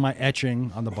continuing my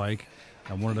etching on the bike.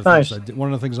 And one of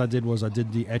the things I did was I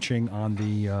did the etching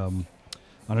on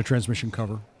a transmission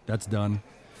cover. That's done.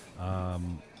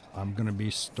 I'm going to be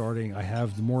starting. I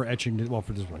have more etching.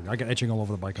 For this one, I got etching all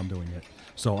over the bike. I'm doing it.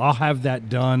 So I'll have that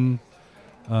done.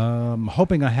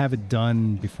 Hoping I have it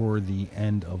done before the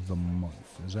end of the month.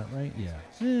 Is that right?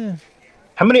 Yeah.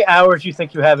 How many hours do you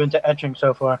think you have into etching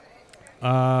so far?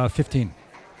 15.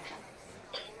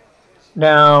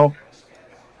 Now,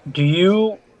 do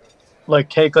you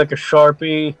take a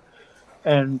Sharpie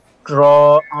and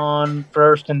draw on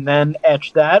first and then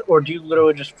etch that, or do you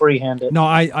literally just freehand it? No,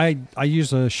 I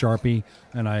use a Sharpie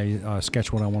and I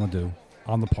sketch what I want to do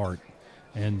on the part,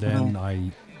 and then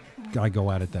I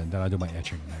go at it. Then I do my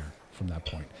etching there from that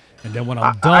point, and then when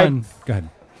I'm done, go ahead.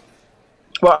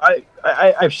 Well,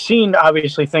 I've seen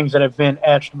obviously things that have been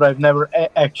etched, but I've never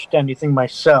etched anything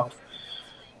myself.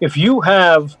 If you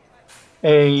have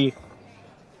a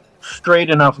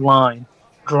straight enough line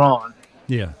drawn,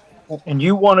 Yeah. and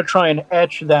you want to try and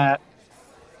etch that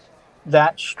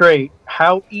straight,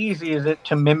 how easy is it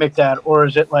to mimic that, or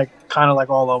is it kind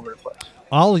of all over the place?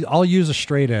 I'll use a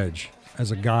straight edge as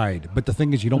a guide, but the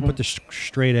thing is, you don't put the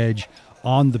straight edge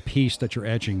on the piece that you're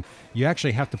etching. You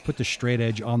actually have to put the straight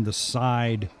edge on the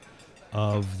side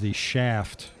of the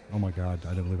shaft. Oh my God,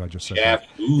 I don't believe I just said that.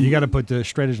 You got to put the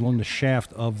straight edge along the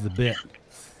shaft of the bit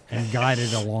and guide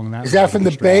it along that. Is that from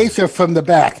the base or from the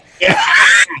back?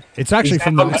 It's actually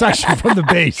from the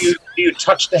base. Do you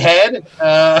touch the head?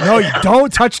 No, you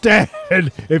don't touch the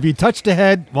head. If you touch the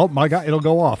head, well, my God, it'll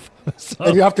go off.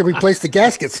 And you have to replace the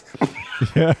gaskets.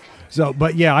 Yeah. So,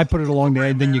 but yeah, I put it along there,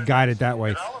 and then you guide it that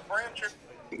way.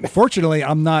 Fortunately,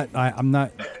 I'm not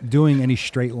doing any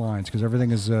straight lines because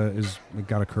everything is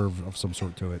got a curve of some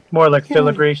sort to it. More like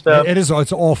filigree stuff. It is.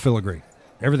 It's all filigree.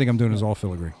 Everything I'm doing is all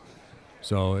filigree.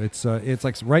 So it's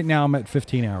like right now I'm at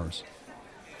 15 hours.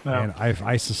 Oh. And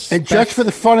I suspect. And just for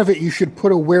the fun of it, you should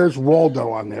put a Where's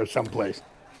Waldo on there someplace.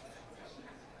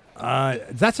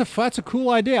 That's a cool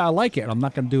idea. I like it. I'm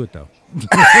not going to do it though.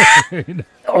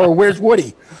 Or where's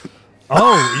Woody?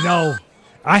 Oh,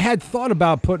 I had thought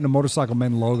about putting a Motorcycle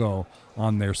Men logo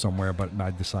on there somewhere, but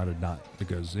I decided not,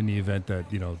 because in the event that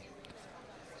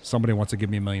somebody wants to give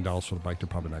me $1 million for the bike, they're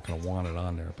probably not going to want it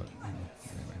on there. But anyway.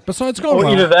 But so it's going Well,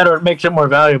 well. either that or it makes it more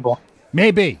valuable.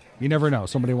 Maybe. You never know.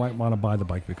 Somebody might want to buy the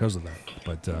bike because of that.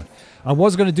 But I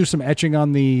was going to do some etching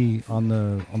on the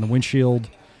windshield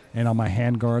and on my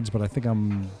hand guards, but I think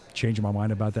I'm changing my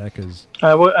mind about that because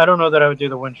I don't know that I would do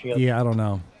the windshield. yeah, I don't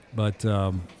know. But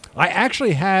I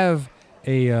actually have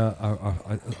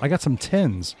I got some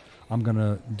tins. I'm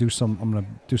gonna do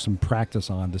some practice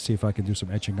on to see if I can do some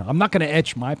etching. I'm not gonna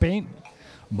etch my paint,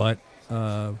 but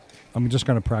I'm just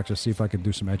gonna practice, see if I can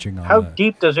do some etching on. How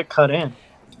deep does it cut in?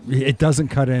 It doesn't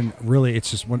cut in really.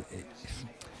 It's just when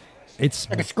it's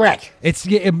Like a scratch. it's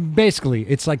basically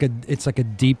it's like a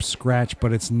deep scratch,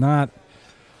 but it's not.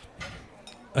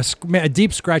 A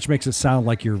deep scratch makes it sound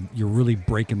like you're really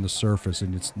breaking the surface,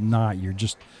 and it's not.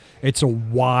 It's a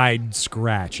wide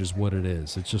scratch is what it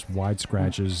is. It's just wide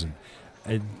scratches,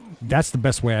 and that's the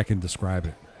best way I can describe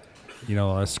it.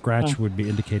 A scratch would be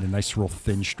indicate a nice, real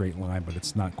thin, straight line, but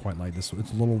it's not quite like this.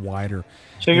 It's a little wider.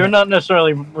 So you're not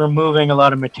necessarily removing a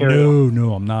lot of material.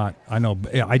 No, I'm not. I know.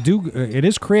 I do. It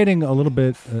is creating a little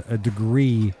bit, a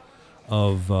degree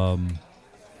of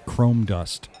chrome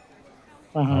dust.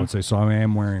 I would say so. I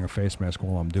am wearing a face mask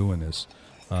while I'm doing this,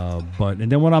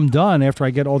 and then when I'm done, after I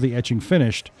get all the etching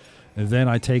finished, then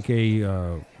I take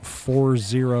a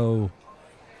 4-0.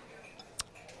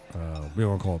 We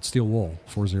don't call it steel wool.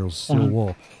 4-0 steel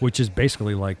wool, which is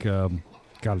basically like, God,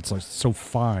 it's like so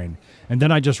fine. And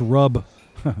then I just rub,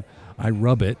 I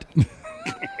rub it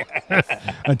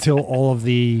until all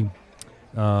the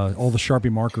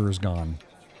Sharpie marker is gone.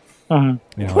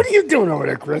 What are you doing over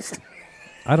there, Chris?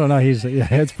 I don't know.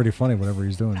 It's pretty funny whatever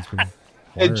he's doing. It's pretty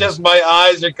It's just my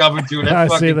eyes are coming to that I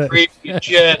see fucking that. creepy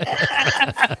shit.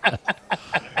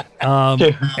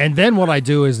 And then what I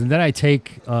do is, then I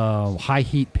take high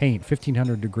heat paint,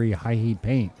 1500 degree high heat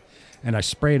paint, and I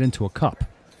spray it into a cup.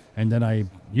 And then I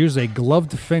use a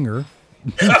gloved finger.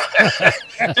 Dude,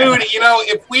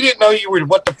 if we didn't know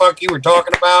what the fuck you were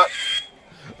talking about,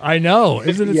 I know.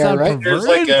 Isn't it Yeah, sound right? there's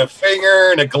perverted? like a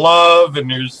finger and a glove, and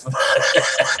there's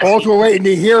All we're waiting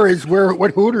to hear is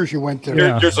what Hooters you went to.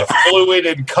 Yeah. there's a fluid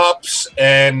in cups,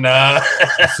 and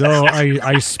So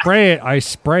I spray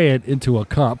it into a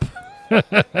cup.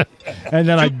 And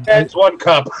then that's one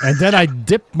cup. and then I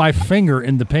dip my finger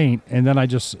in the paint, and then I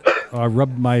just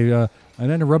rub my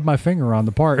finger on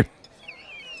the part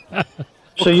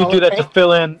So you do that to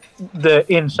fill in the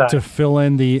inside. to fill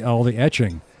in all the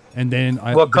etching. And then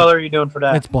What color are you doing for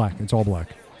that? It's black. It's all black.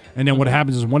 And then what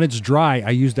happens is when it's dry,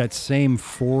 I use that same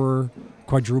 4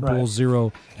 quadruple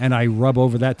 0, and I rub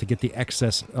over that to get the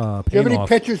excess paint Do you have any off.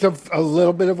 pictures of a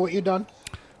little bit of what you've done?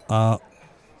 Yes,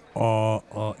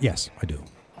 I do.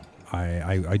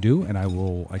 I do, and I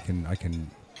can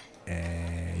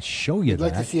show you I'd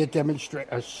like to that. see a demonstrate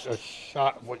a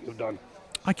shot of what you've done.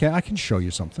 I can show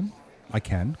you something. I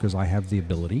can, because I have the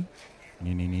ability.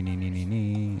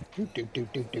 Do.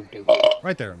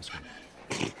 Right there on the screen.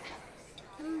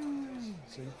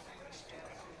 See?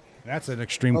 That's an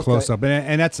extreme Okay. close up,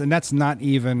 and that's not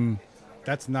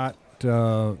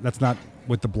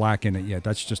with the black in it yet.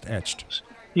 That's just etched.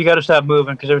 You got to stop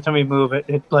moving because every time you move it,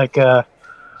 the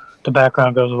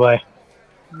background goes away.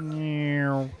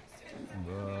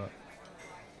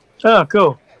 Oh,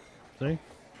 cool. See?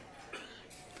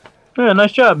 Yeah,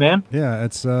 nice job, man. Yeah,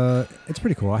 it's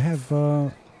pretty cool. I have.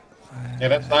 Yeah,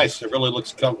 that's nice. It really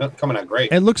looks coming out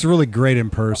great. It looks really great in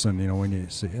person. When you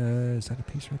see. Is that a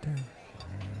piece right there?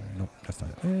 Nope, that's not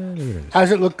it. Look at it.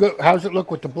 How's it look good? How's it look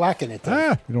with the black in it?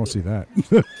 Then? You don't see that.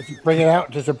 If you bring it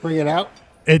out, does it bring it out?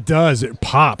 It does. It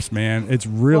pops, man. It's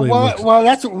really. looks- Well,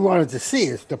 that's what we wanted to see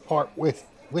is the part with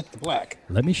the black.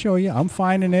 Let me show you. I'm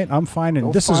finding it.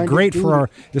 Go This is find great it, for dude. our.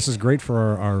 This is great for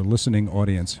our listening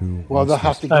audience who. Well, they'll wants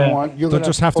have this. to go Oh, yeah. on. You're They'll gonna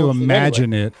just have to post it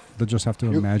imagine anyway. it. They'll just have to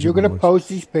imagine. You're going to what it post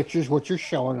these pictures, what you're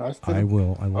showing us. to was. I the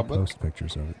will public, post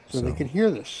pictures of it. so they can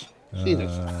hear this, see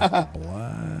this.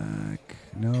 Black.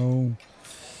 No.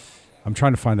 I'm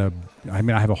trying to find a. I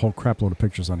mean, I have a whole crap load of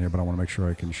pictures on here, but I want to make sure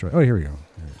I can show. Oh, here we go.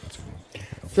 That's cool.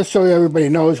 Just so everybody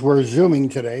knows, we're zooming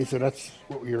today, so that's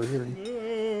what you're hearing.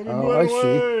 Oh, I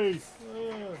see.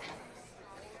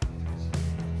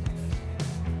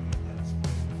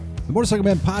 The Motorcycle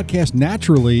Man podcast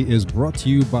naturally is brought to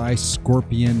you by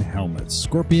Scorpion Helmets.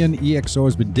 Scorpion EXO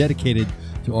has been dedicated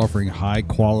to offering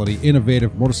high-quality,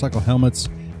 innovative motorcycle helmets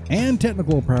and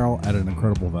technical apparel at an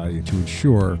incredible value to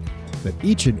ensure that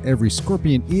each and every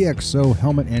Scorpion EXO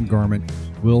helmet and garment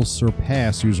will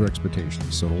surpass user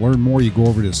expectations. So to learn more, you go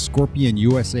over to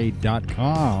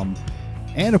scorpionusa.com.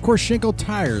 And of course, Shinko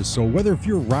Tires. So whether if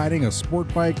you're riding a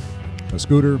sport bike, a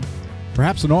scooter,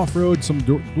 perhaps an off-road, some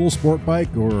dual sport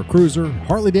bike, or a cruiser,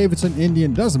 Harley-Davidson,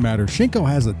 Indian, doesn't matter. Shinko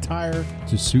has a tire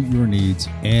to suit your needs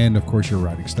and, of course, your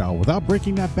riding style without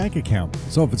breaking that bank account.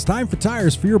 So if it's time for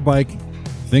tires for your bike,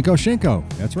 think of Shinko.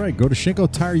 That's right. Go to Shinko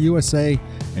Tire USA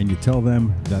and you tell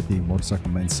them that the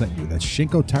Motorcycle Men sent you. That's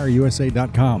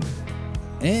ShinkoTireUSA.com.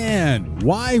 And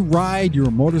why ride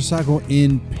your motorcycle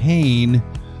in pain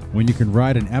when you can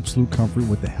ride in absolute comfort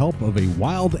with the help of a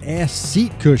wild-ass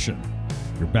seat cushion?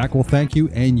 Your back will thank you,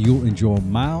 and you'll enjoy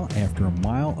mile after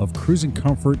mile of cruising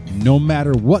comfort no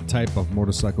matter what type of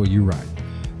motorcycle you ride.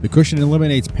 The cushion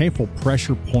eliminates painful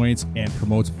pressure points and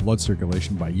promotes blood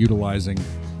circulation by utilizing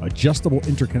adjustable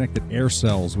interconnected air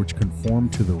cells which conform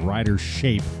to the rider's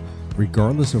shape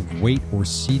regardless of weight or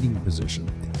seating position.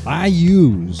 I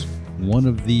use one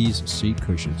of these seat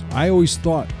cushions. I always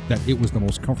thought that it was the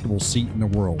most comfortable seat in the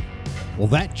world. Well,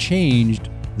 that changed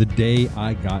the day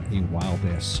I got a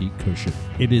wild-ass seat cushion.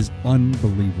 It is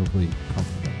unbelievably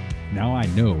comfortable. Now I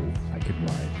know I could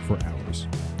ride for hours.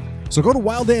 So go to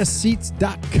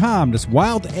wildassseats.com. That's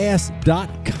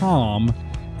wildass.com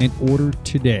and order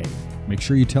today. Make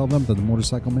sure you tell them that the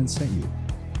Motorcycle Men sent you.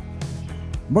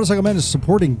 Motorcycle Men is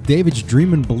supporting David's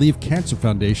Dream and Believe Cancer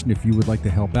Foundation. If you would like to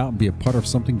help out and be a part of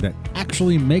something that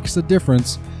actually makes a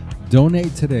difference,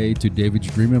 donate today to David's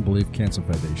Dream and Believe Cancer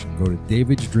Foundation. Go to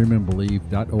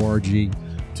davidsdreamandbelieve.org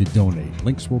to donate.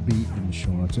 Links will be in the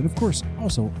show notes and, of course,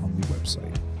 also on the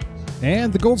website.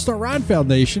 And the Gold Star Ride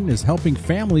Foundation is helping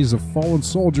families of fallen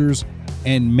soldiers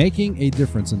and making a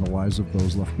difference in the lives of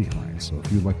those left behind. So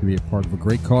if you'd like to be a part of a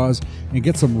great cause and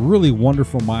get some really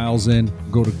wonderful miles in,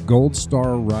 go to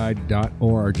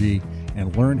goldstarride.org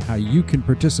and learn how you can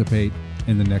participate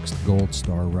in the next Gold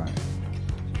Star Ride.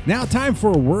 Now, time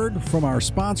for a word from our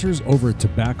sponsors over at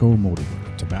Tobacco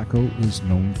Motorwear. Tobacco is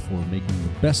known for making the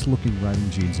best-looking riding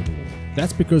jeans in the world.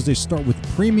 That's because they start with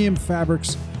premium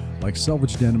fabrics like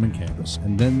selvage denim and canvas,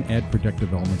 and then add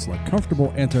protective elements like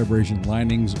comfortable anti-abrasion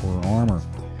linings or armor.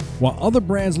 While other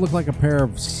brands look like a pair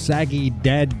of saggy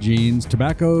dad jeans,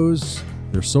 Tobacco's,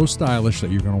 they're so stylish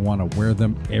that you're going to want to wear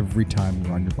them every time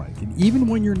you're on your bike, and even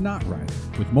when you're not riding.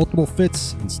 With multiple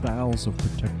fits and styles of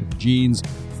protective jeans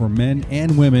for men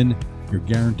and women, you're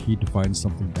guaranteed to find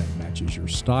something that matches your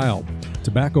style.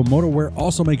 Tobacco Motorwear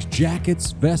also makes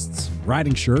jackets, vests,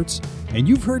 riding shirts, and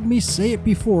you've heard me say it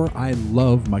before, I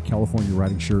love my California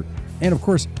riding shirt, and of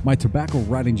course, my Tobacco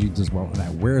riding jeans as well, and I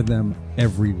wear them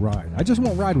every ride. I just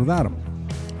won't ride without them.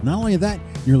 Not only that,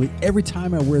 nearly every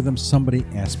time I wear them, somebody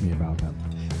asks me about them.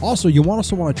 Also, you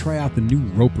also want to try out the new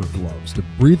Roper gloves, the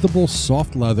breathable,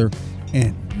 soft leather,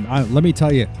 and let me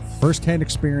tell you, first-hand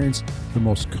experience, the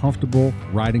most comfortable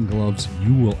riding gloves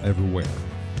you will ever wear.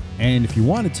 And if you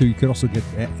wanted to, you could also get,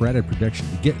 for added protection,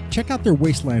 check out their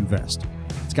Wasteland vest.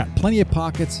 It's got plenty of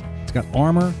pockets, it's got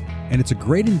armor, and it's a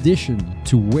great addition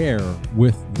to wear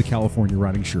with the California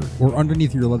riding shirt or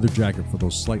underneath your leather jacket for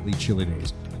those slightly chilly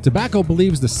days. Tobacco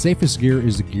believes the safest gear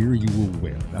is the gear you will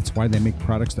wear. That's why they make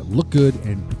products that look good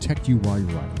and protect you while you're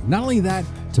riding. Not only that,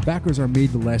 tobaccos are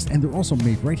made to last, and they're also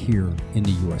made right here in the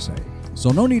USA.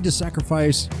 So no need to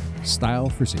sacrifice style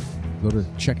for safety. Go to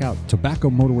check out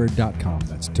tobaccomotorwear.com.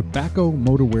 That's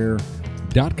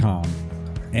tobaccomotorwear.com.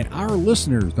 And our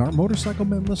listeners, our Motorcycle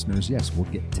Men listeners, yes, will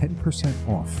get 10%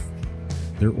 off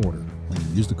their order when you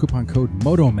use the coupon code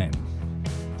MOTOMEN.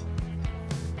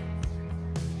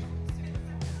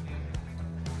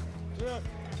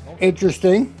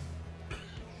 Interesting.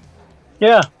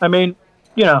 Yeah, I mean,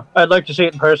 I'd like to see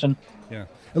it in person. Yeah,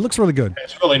 it looks really good.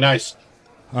 It's really nice.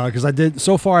 Because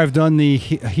I've done the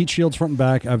heat shields front and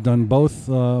back. I've done both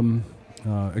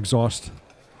exhaust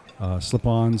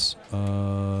slip-ons,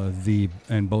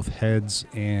 and both heads,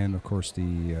 and of course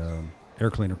the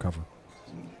air cleaner cover.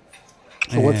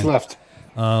 So what's left?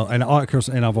 And of course,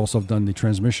 and I've also done the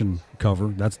transmission cover.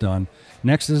 That's done.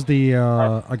 Next is the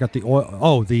I got the oil.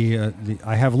 Oh,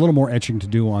 I have a little more etching to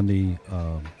do on the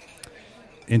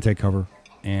intake cover,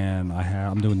 and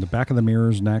I'm doing the back of the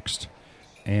mirrors next.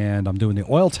 And I'm doing the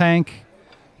oil tank,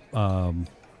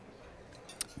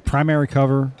 primary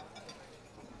cover,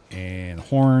 and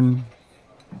horn,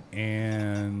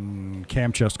 and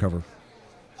cam chest cover.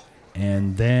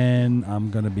 And then I'm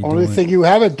going to be Only thing you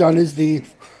haven't done is the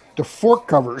fork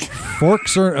covers.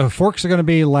 Forks are going to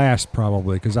be last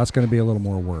probably because that's going to be a little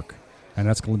more work. And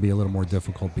that's going to be a little more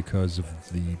difficult because of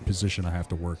the position I have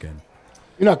to work in.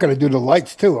 You're not going to do the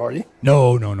lights too, are you?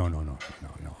 No.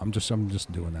 I'm just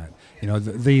doing that. You know,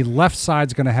 the left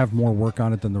side's going to have more work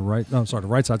on it than the right. No, sorry, the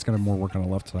right side's going to have more work on the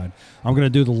left side. I'm going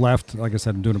to do the left. Like I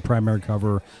said, I'm doing a primary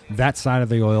cover. That side of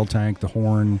the oil tank, the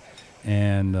horn,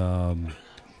 and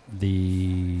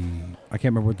the I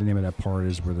can't remember what the name of that part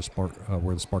is where the spark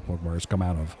plug wires come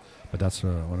out of. But that's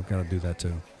what I'm going to do that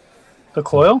too. The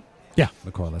coil? Yeah,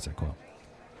 the coil. That's it, coil.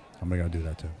 I'm going to do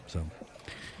that too. So.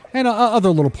 And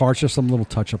other little parts, just some little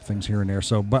touch-up things here and there.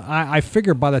 So, but I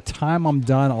figure by the time I'm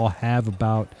done, I'll have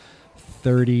about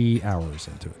 30 hours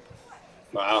into it.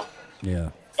 Wow. Yeah.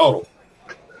 Total.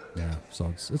 Yeah.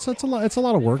 So it's a lot. It's a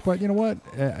lot of work, but you know what?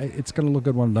 It's going to look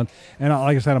good when I'm done. And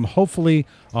like I said,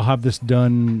 I'll have this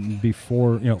done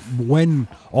before when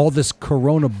all this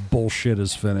Corona bullshit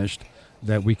is finished,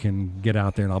 that we can get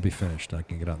out there and I'll be finished. I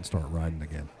can get out and start riding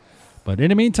again. But in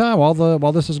the meantime,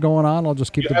 while this is going on, I'll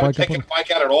just keep the bike up. You haven't taken the bike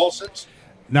out at all since?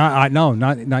 No,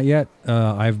 not yet.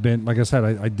 I've been, like I said,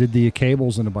 I did the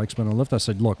cables and the bike's been on the lift. I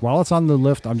said, look, while it's on the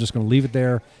lift, I'm just going to leave it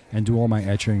there and do all my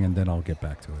etching, and then I'll get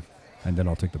back to it. And then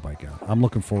I'll take the bike out. I'm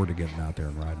looking forward to getting out there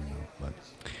and riding though. But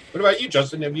what about you,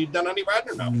 Justin? Have you done any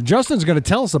riding or no? Justin's going to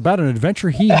tell us about an adventure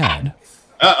he had.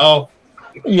 Uh-oh.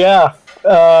 Yeah.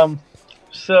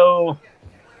 So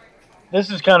this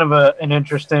is kind of an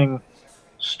interesting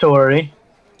story.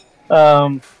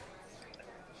 Kind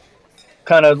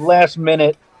of last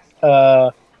minute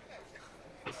over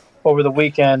the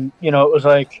weekend, it was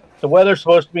like the weather's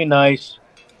supposed to be nice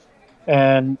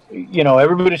and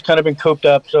everybody's kind of been cooped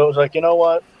up, so it was like, you know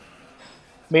what,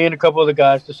 me and a couple of the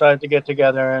guys decided to get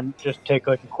together and just take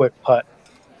like a quick putt.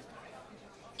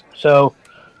 So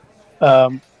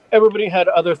everybody had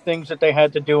other things that they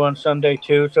had to do on Sunday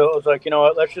too, so it was like, you know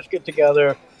what, let's just get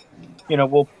together.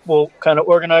 We'll kind of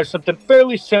organize something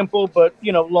fairly simple, but,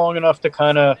 long enough to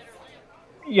kind of,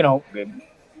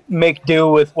 make do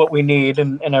with what we need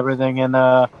and everything.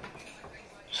 And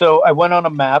so I went on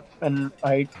a map and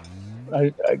I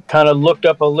kind of looked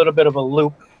up a little bit of a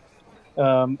loop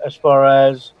as far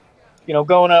as,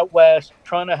 going out west,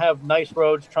 trying to have nice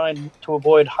roads, trying to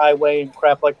avoid highway and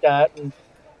crap like that. And,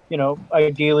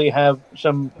 ideally have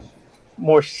some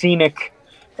more scenic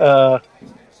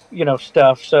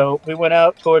stuff. So we went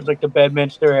out towards like the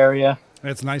Bedminster area.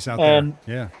 It's nice out there.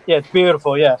 Yeah. Yeah, it's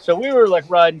beautiful. Yeah. So we were like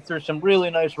riding through some really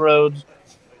nice roads,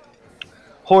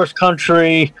 horse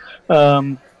country.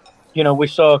 We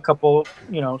saw a couple,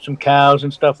 some cows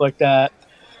and stuff like that.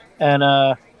 And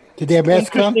did they have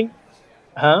masks on?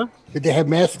 Huh? Did they have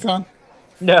masks on?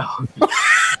 No.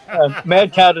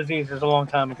 Mad cow disease is a long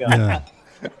time ago. Yeah.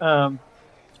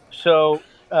 So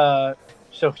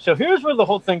here's where the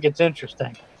whole thing gets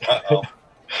interesting. Uh-oh.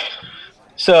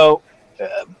 So,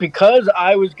 because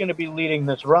I was going to be leading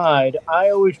this ride, I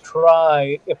always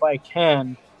try, if I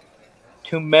can,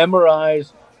 to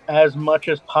memorize as much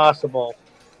as possible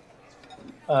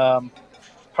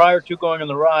prior to going on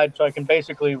the ride, so I can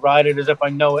basically ride it as if I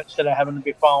know it instead of having to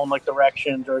be following like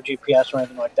directions or GPS or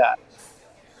anything like that.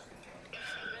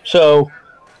 So,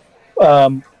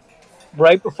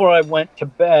 right before I went to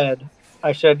bed,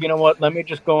 I said, you know what, let me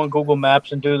just go on Google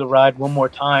Maps and do the ride one more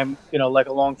time, like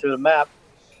along through the map.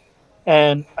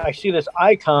 And I see this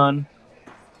icon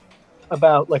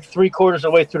about like 3/4 of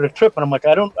the way through the trip. And I'm like,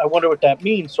 I wonder what that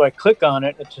means. So I click on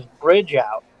it. It says bridge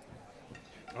out.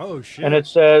 Oh, shit. And it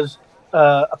says,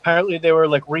 apparently they were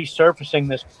like resurfacing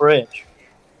this bridge.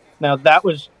 Now that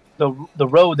was the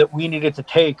road that we needed to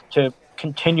take to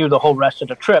continue the whole rest of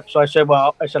the trip. So I said,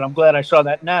 I'm glad I saw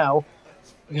that now,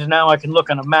 because now I can look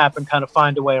on a map and kind of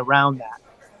find a way around that.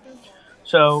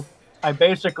 So I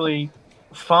basically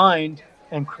find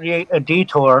and create a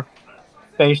detour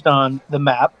based on the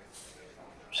map.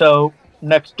 So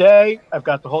next day, I've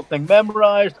got the whole thing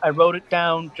memorized. I wrote it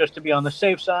down just to be on the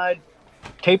safe side,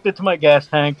 taped it to my gas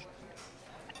tank.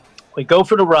 We go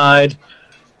for the ride.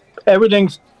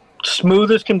 Everything's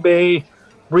smooth as can be,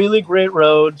 really great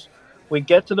roads. We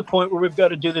get to the point where we've got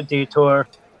to do the detour.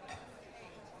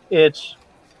 It's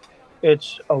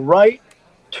a right,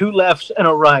 2 lefts, and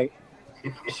a right.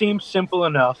 Seems simple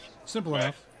enough. Simple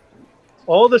enough.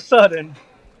 All of a sudden,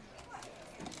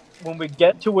 when we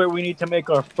get to where we need to make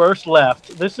our first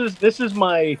left, this is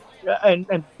my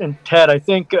and Ted, I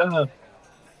think you're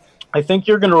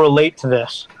going to relate to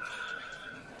this.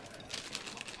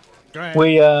 Go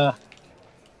ahead.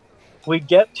 We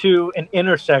get to an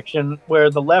intersection where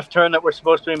the left turn that we're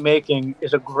supposed to be making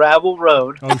is a gravel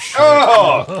road. Oh, shit.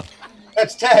 Oh,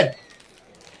 that's Ted.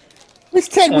 It's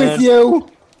Ted with you.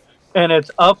 And it's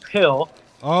uphill.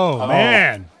 Oh,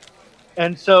 man.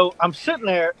 And so I'm sitting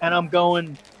there and I'm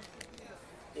going,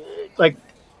 like,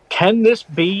 can this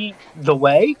be the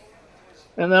way?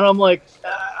 And then I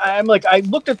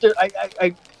looked at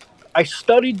I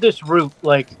studied this route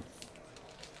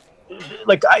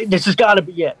this has got to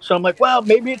be it. So I'm like, well,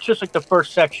 maybe it's just like the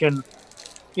first section,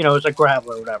 it's like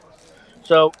gravel or whatever.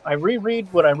 So I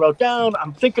reread what I wrote down.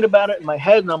 I'm thinking about it in my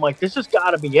head, and I'm like, this has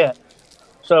got to be it.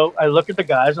 So I look at the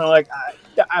guys, and I'm like,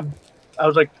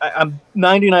 I'm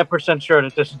 99% sure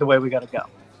that this is the way we got to go.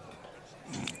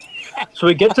 So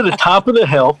we get to the top of the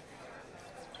hill,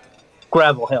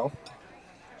 gravel hill,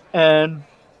 and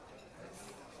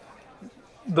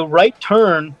the right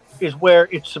turn is where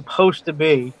it's supposed to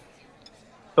be,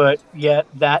 but yet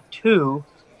that too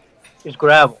is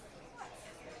gravel.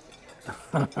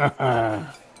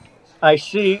 I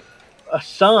see a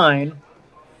sign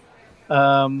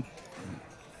that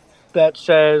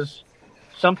says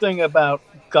something about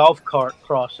golf cart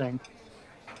crossing.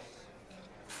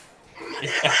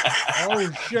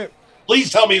 Oh, shit. Please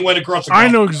tell me you went across the I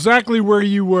know exactly where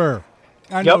you were.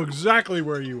 I know Yep. exactly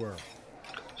where you were.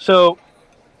 So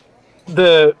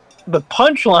the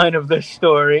punchline of this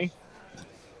story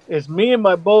is me and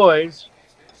my boys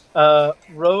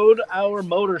rode our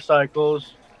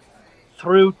motorcycles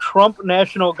through Trump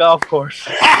National Golf Course.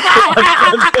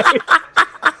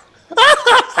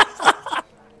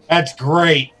 That's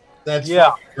great. That's Yeah.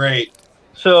 fucking great.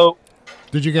 So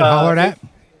Did you get hollered at?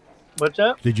 what's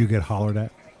that? Did you get hollered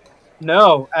at?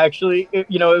 No, actually, it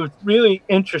was really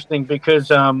interesting because,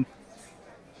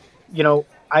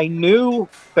 I knew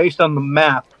based on the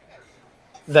map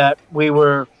that we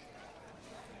were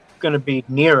going to be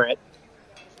near it.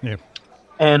 Yeah.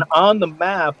 And on the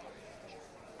map,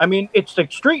 I mean, it's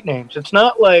like street names. It's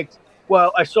not like,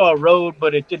 well, I saw a road,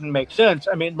 but it didn't make sense.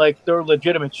 I mean, like they're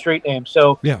legitimate street names.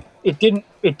 So Yeah. it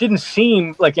didn't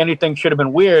seem like anything should have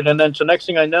been weird. And then so next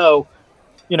thing I know,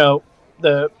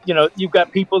 you've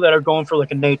got people that are going for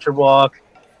like a nature walk,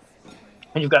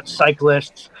 and you've got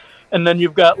cyclists, and then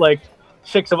you've got like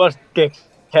 6 of us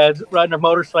dickheads riding our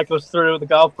motorcycles through the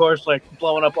golf course, like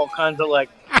blowing up all kinds of like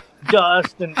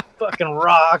dust and fucking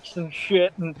rocks and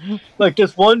shit. And like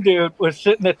this one dude was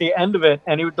sitting at the end of it,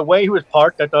 and the way he was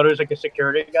parked, I thought he was like a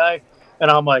security guy. And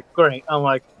I'm like, great. I'm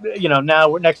like,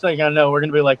 now next thing I know, we're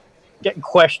gonna be like getting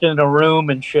questioned in a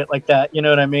room and shit like that. You know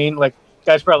what I mean? Like,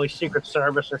 guy's probably Secret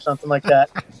Service or something like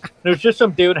that. There's just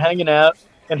some dude hanging out,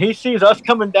 and he sees us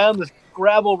coming down this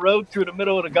gravel road through the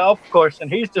middle of the golf course, and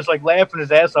he's just like laughing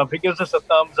his ass off. He gives us a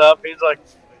thumbs up. He's like,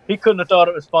 he couldn't have thought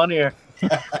it was funnier.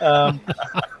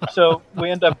 So we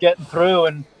end up getting through,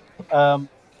 and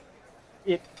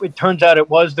it turns out it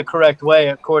was the correct way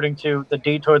according to the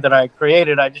detour that I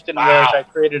created. I just didn't realize I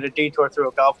created a detour through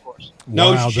a golf course.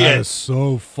 No wow, shit. That is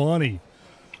so funny.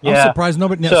 I'm Yeah. surprised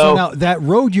nobody. So now that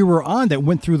road you were on that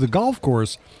went through the golf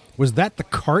course, was that the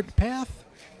cart path,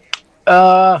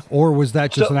 or was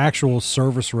that just an actual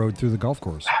service road through the golf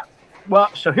course? Well,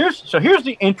 so here's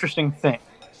the interesting thing.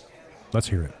 Let's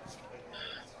hear it.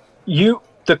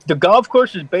 The golf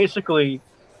course is basically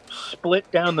split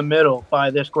down the middle by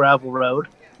this gravel road.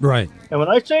 Right. And when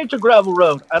I say it's a gravel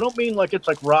road, I don't mean like it's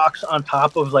like rocks on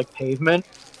top of like pavement.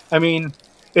 I mean,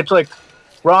 it's like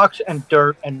rocks and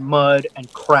dirt and mud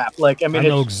and crap. Like, I mean, I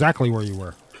know it exactly where you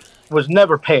were. was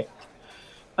never paved.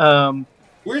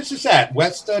 Where's this at?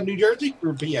 West New Jersey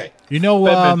or PA? You know,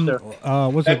 Bedminster.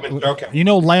 was Bedminster, it? okay. You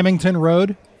know, Lamington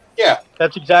Road. Yeah.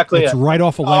 That's exactly It's it. right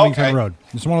off of Lamington okay. Road.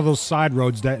 It's one of those side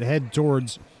roads that head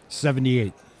towards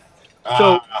 78.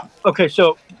 So, okay,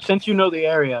 so since you know the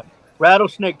area,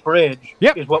 Rattlesnake Bridge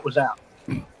Yep. is what was out.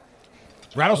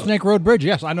 Rattlesnake Road Bridge.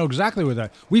 Yes, I know exactly where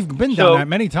that. We've been So- down that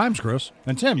many times, Chris.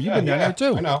 And Tim, you've been down there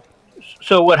too. I know.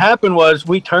 So what happened was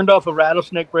we turned off of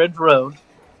Rattlesnake Bridge Road,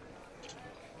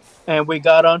 and we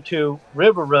got onto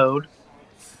River Road,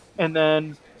 and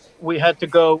then we had to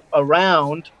go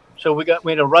around. So we had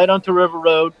to right onto River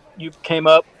Road. You came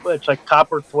up, it's like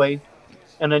Copperthwaite,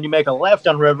 and then you make a left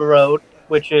on River Road,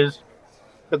 which is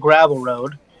the gravel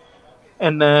road,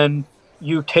 and then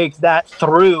you take that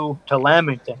through to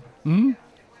Lamington. Mhm.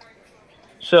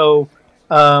 So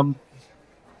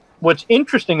what's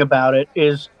interesting about it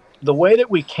is the way that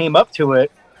we came up to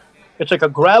it. It's like a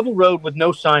gravel road with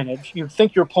no signage. You'd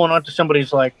think you're pulling onto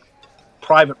somebody's like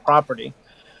private property.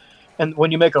 And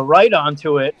when you make a right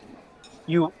onto it,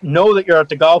 you know that you're at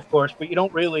the golf course, but you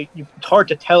don't really, it's hard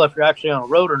to tell if you're actually on a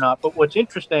road or not. But what's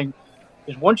interesting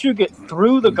is once you get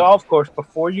through the golf course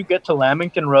before you get to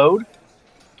Lamington Road,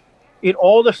 it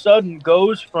all of a sudden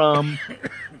goes from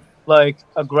like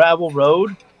a gravel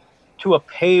road to a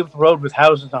paved road with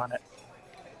houses on it.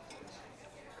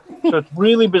 So it's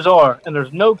really bizarre, and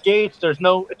there's no gates. There's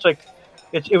no. It's like,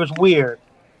 it was weird.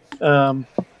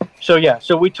 So yeah,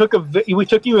 so we took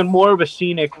even more of a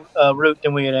scenic route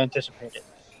than we had anticipated.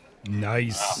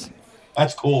 Nice.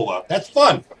 That's cool though. That's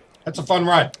fun. That's a fun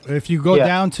ride. If you go Yeah.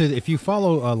 down to, if you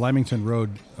follow Limington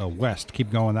Road west, keep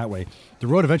going that way, the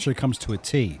road eventually comes to a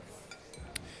T.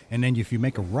 And then if you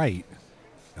make a right,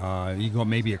 you go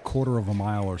maybe a quarter of a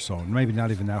mile or so, maybe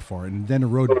not even that far. And then the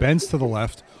road bends to the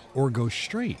left or goes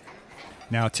straight.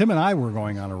 Now, Tim and I were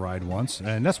going on a ride once,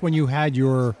 and that's when you had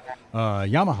your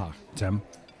Yamaha, Tim.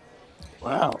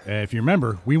 Wow. If you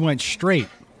remember, we went straight.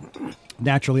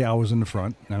 Naturally, I was in the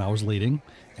front, and I was leading.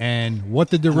 And what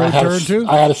did the road turn to?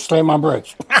 I had to slam on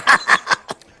brakes.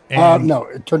 And No,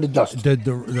 it turned to dust.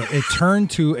 it turned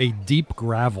to a deep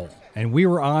gravel, and we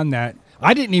were on that.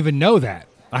 I didn't even know that.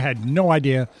 I had no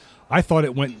idea. I thought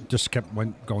it went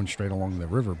going straight along the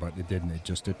river, but it didn't.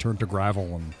 It turned to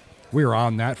gravel, and we were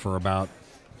on that for about,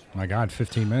 my God,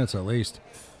 15 minutes at least.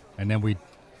 And then we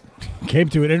came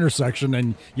to an intersection,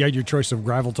 and you had your choice of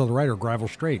gravel to the right or gravel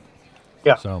straight.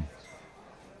 Yeah. So,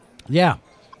 yeah.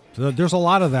 So there's a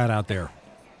lot of that out there.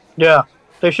 Yeah.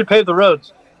 They should pave the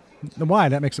roads. Why?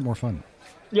 That makes it more fun.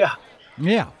 Yeah.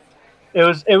 Yeah. It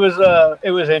was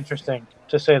interesting,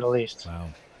 to say the least. Wow.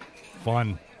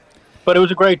 Fun. But it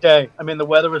was a great day. I mean, the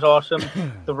weather was awesome.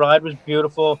 The ride was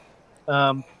beautiful.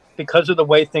 Because of the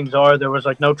way things are, there was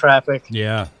like no traffic.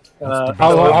 Yeah.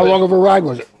 How long of a ride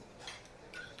was it?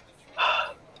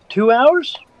 2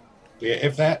 hours? Yeah,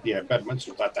 if that. Yeah,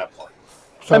 Bedminster's not that far.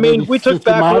 So I mean, maybe we took 50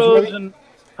 back miles, roads maybe? and.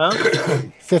 Huh?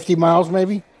 50 miles,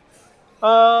 maybe?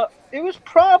 It was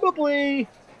probably.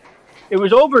 It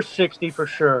was over 60 for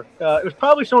sure. It was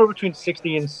probably somewhere between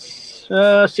 60 and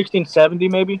 60 and 70,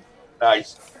 maybe.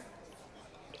 Nice.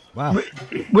 Wow.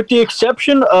 With the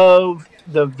exception of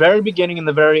the very beginning and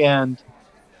the very end,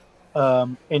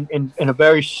 in a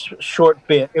very short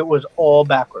bit, it was all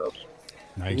back roads.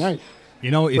 Nice. Nice. You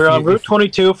know, if We were on you, Route if,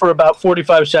 22 for about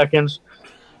 45 seconds.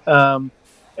 And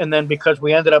then because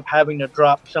we ended up having to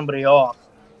drop somebody off,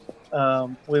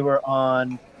 we were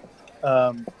on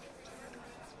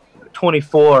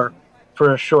 24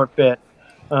 for a short bit.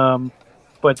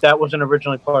 But that wasn't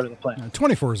originally part of the plan.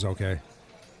 24 is okay.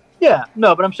 Yeah,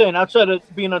 no, but I'm saying outside of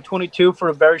being on 22 for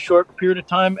a very short period of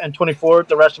time and 24,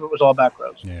 the rest of it was all back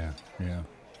roads. Yeah.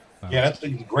 Yeah, that's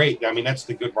great. I mean, that's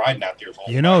the good riding out there.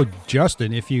 You know,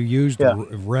 Justin, if you used Yeah.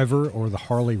 Rever or the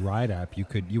Harley Ride app,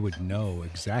 you would know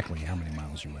exactly how many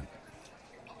miles you went.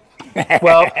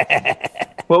 Well,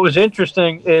 what was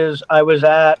interesting is I was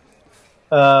at,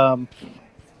 I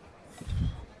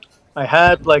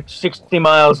had like 60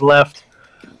 miles left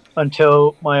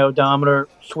until my odometer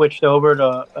switched over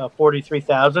to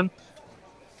 43,000,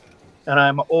 and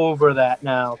I'm over that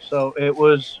now. So it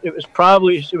was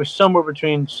somewhere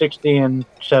between 60 and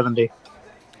 70.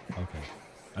 Okay.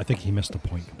 I think he missed the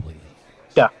point completely.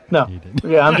 Yeah, no, He did.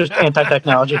 yeah, I'm just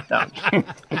anti-technology. No.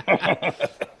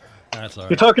 That's all You're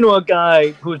right. talking to a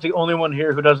guy who's the only one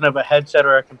here who doesn't have a headset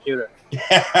or a computer.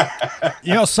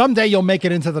 You know, someday you'll make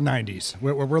it into the 90s.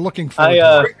 We're looking forward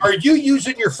I, to Are you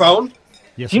using your phone?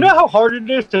 Yes, Do you know how hard it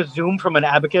is to zoom from an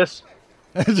abacus?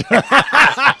 Are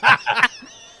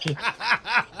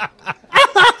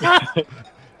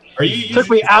you It using took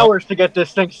me your phone? hours to get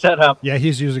this thing set up. Yeah,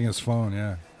 he's using his phone,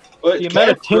 yeah. Well, The his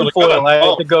amount of camera's really good tinfoil on I the had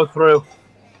to phone. go through.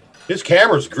 His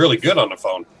camera's really good on the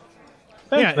phone.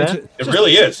 Thanks, yeah, man. It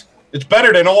really is. It's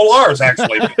better than all ours,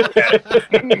 actually.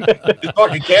 His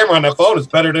fucking camera on that phone is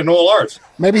better than all ours.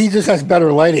 Maybe he just has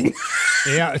better lighting.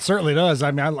 Yeah, it certainly does.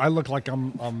 I mean, I look like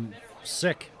I'm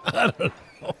sick. I don't know.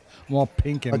 I'm all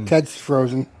pink But and Ted's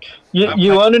frozen.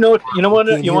 You want to know what you want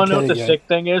Can't to hear know what Ted the again. sick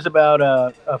thing is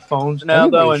about phones now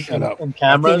Everybody though shut up. and I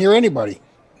can't cameras hear anybody.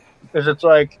 is it's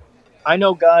like I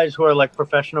know guys who are like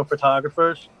professional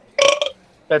photographers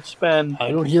that spend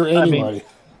I don't hear mean- anybody.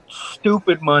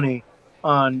 stupid money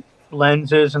on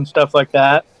lenses and stuff like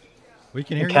that. we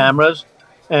can hear And you. cameras.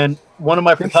 And one of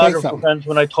my Then say photographer something. friends,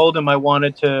 when I told him I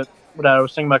wanted to, what I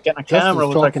was thinking about getting a Justin's camera,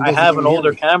 was like, talking, I doesn't have an even hear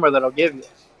older me. camera that I'll give you.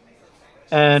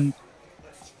 And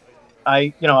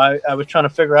I was trying to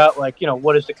figure out, like,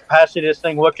 what is the capacity of this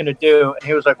thing? What can it do? And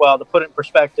he was like, well, to put it in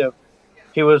perspective,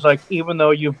 he was like, even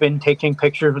though you've been taking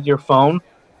pictures with your phone,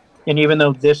 and even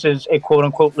though this is a quote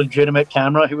unquote legitimate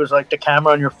camera, he was like, the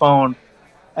camera on your phone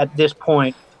at this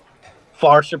point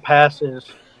far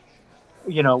surpasses,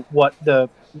 what the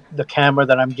camera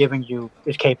that I'm giving you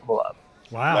is capable of.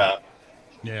 Wow. Uh,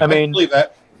 Yeah. I mean, believe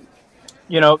that.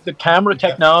 the camera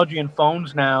technology in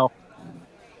phones now,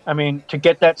 I mean, to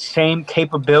get that same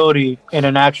capability in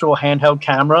an actual handheld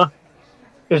camera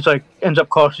is like ends up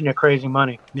costing you crazy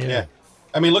money. Yeah.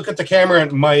 I mean, look at the camera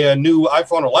in my new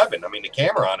iPhone 11. I mean, the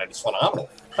camera on it is phenomenal.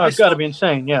 Oh, it's got to be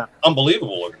insane, yeah.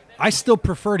 Unbelievable. I still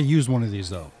prefer to use one of these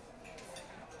though.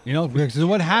 Because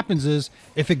what happens is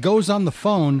if it goes on the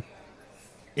phone,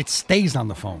 it stays on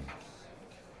the phone.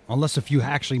 unless if you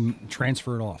actually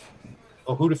transfer it off.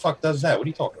 Well, who the fuck does that? What are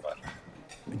you talking about?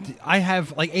 I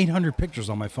have like 800 pictures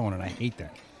on my phone, and I hate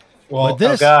that. Well, But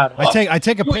this, God. I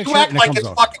take a picture you act and it like comes it's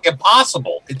off. fucking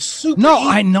impossible. It's super No,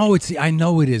 easy. I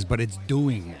know it is, but it's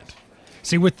doing it.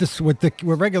 See, with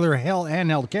regular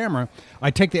handheld camera,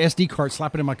 I take the SD card,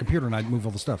 slap it in my computer, and I move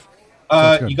all the stuff.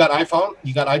 So it's good. You got iPhone?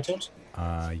 You got iTunes?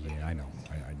 Yeah, I know.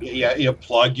 I know. Yeah, you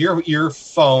plug your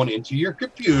phone into your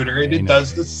computer, and I it know.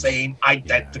 does the same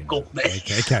identical thing.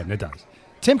 It can. It does.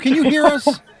 Tim, can you hear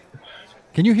us?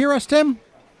 Can you hear us, Tim?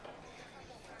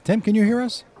 Tim, can you hear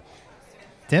us?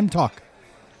 Tim, talk.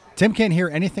 Tim can't hear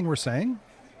anything we're saying.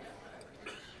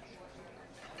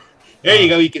 There you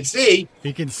go. You can see.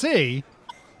 He can see.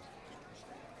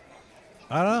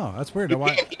 I don't know. That's weird. You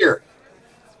Why? can't hear.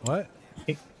 What?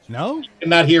 No? You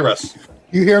cannot hear us.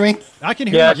 You hear me? I can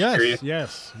hear Yes. you. Hear you.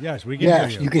 Yes. We can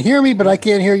Yes, hear you you. can hear me, but I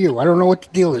can't hear you. I don't know what the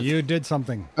deal is. You did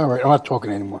something. All right, I'm not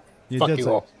talking anymore. You Fuck did you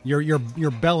so. all.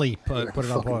 Your belly put it on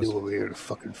fucking pause. do over here to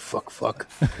fucking fuck.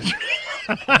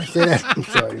 I say that. I'm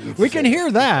sorry. I didn't mean to We say can that.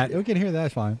 hear that. We can hear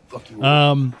that. Fine. Fuck you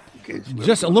all. Okay, it's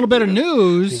Just a little bit of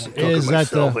news I'm talking is to that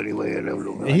myself anyway, I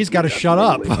don't know. he's gotta I'm shut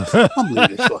up. I'm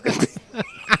leaving this fucking thing.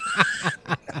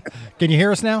 can you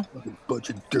hear us now? Fucking bunch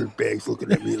of dirtbags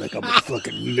looking at me like I'm a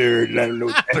fucking nerd and I don't know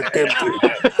what the fuck I'm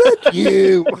doing. Fuck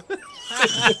you.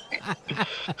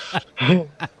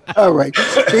 All right.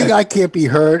 Think I can't be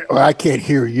heard or I can't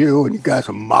hear you and you guys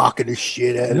are mocking the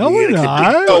shit out of No, me. we're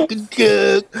not. Fucking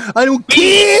good. I don't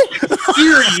care.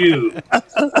 Hear you.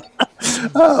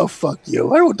 Oh, fuck you.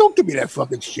 Don't give me that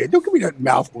fucking shit. Don't give me that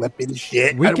mouth lipping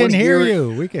shit. We I don't can wanna hear it.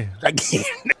 you. We can. I can't.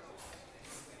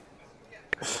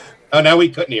 Oh, now we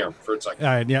couldn't hear him for a second.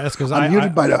 All right. Yeah, that's because I'm I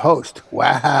muted by the host.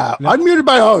 Wow. Unmuted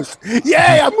by the host. Yay,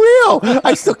 I'm real.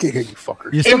 I still can't hear you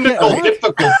fuckers. You still Technical can't.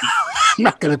 difficulty. I'm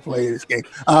not going to play this game.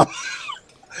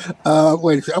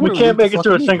 Wait a second. I'm We gonna can't leave make the it to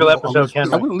a fucking single meeting. episode,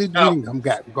 can I'm we? going to leave the No. meeting. I'm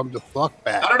going the fuck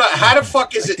back. I don't know. How the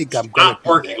fuck is I it think I'm not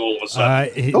gonna- working all of a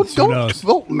sudden? Don't, Who knows?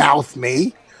 don't mouth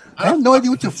me. I have no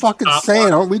idea what you're fucking Stop. saying. I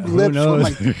don't read Who lips. I'm knows?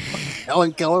 like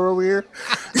Helen Keller over here.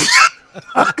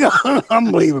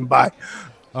 I'm leaving. Bye.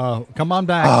 Come on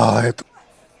back. Oh, I have to-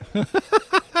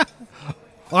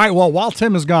 All right. Well, while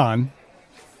Tim is gone,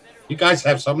 You guys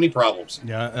have so many problems.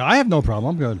 yeah, I have no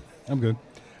problem. I'm good.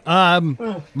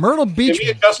 Myrtle If Beach.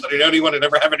 me and Justin are the only one that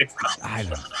never have any problems. I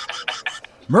know.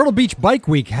 Myrtle Beach Bike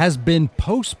Week has been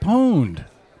postponed.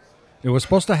 It was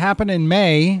supposed to happen in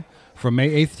May, from May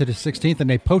 8th to the 16th, and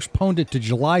they postponed it to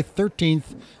July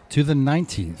 13th to the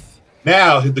 19th.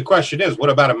 Now, the question is, what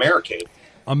about Americade?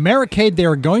 Americade, they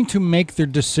are going to make their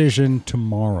decision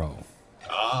tomorrow.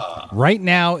 Right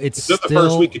now, it's It's in the still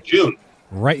first week of June.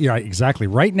 right. Yeah, exactly.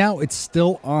 Right now, it's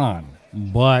still on,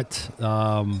 but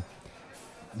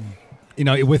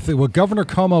with Governor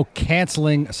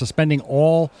Cuomo suspending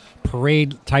all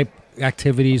parade type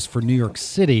activities for New York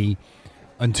City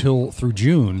through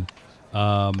June.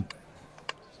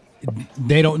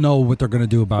 They don't know what they're going to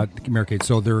do about Americade,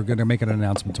 so they're going to make an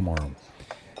announcement tomorrow.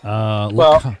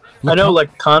 Well, I know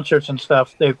like concerts and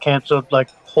stuff, they've canceled like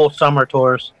whole summer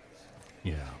tours.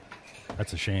 Yeah,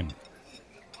 that's a shame.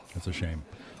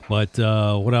 But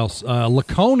what else?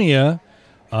 Laconia.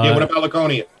 Yeah, what about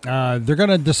Laconia? They're going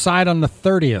to decide on the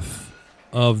 30th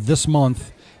of this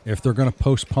month if they're going to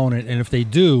postpone it, and if they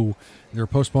do, they're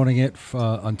postponing it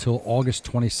until August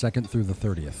 22nd through the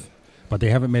 30th. But they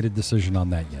haven't made a decision on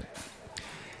that yet.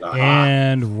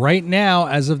 And right now,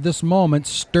 as of this moment,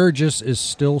 Sturgis is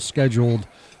still scheduled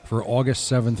for August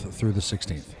 7th through the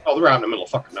 16th. Oh, they're out in the middle of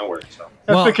fucking nowhere. So.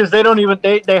 That's Well- because they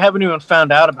haven't even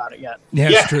found out about it yet. Yeah,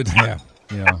 Yeah. it's true.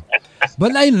 Yeah.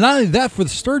 But not only that, for the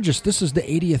Sturgis, this is the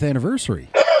 80th anniversary.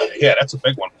 Yeah, that's a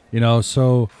big one.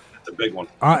 So That's a big one.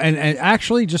 and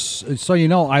actually, just so you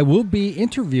know, I will be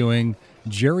interviewing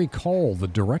Jerry Cole, the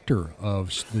director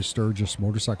of the Sturgis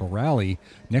Motorcycle Rally,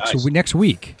 next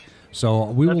week. So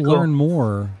we will That's cool. learn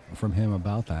more from him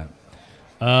about that.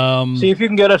 See if you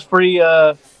can get us free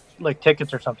like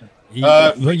tickets or something.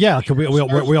 Yeah, we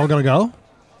all gonna go?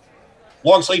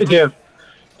 Long sleeve. Dude,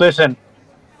 listen,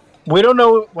 we don't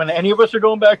know when any of us are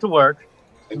going back to work.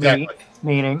 Exactly.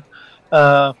 Meaning,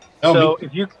 No, so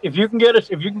me- if you can get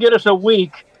us a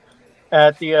week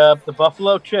at the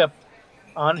Buffalo Chip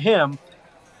on him,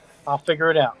 I'll figure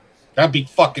it out. That'd be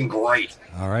fucking great.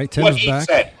 All right, What Tim's he back.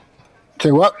 said.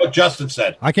 Say what? What Justin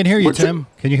said. I can hear you, What's it? Tim.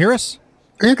 Can you hear us?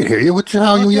 I can hear you. What the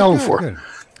hell are you Okay, yelling good, for? good.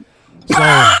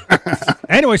 So,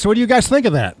 anyway, so what do you guys think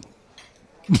of that?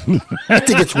 I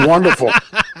think it's wonderful.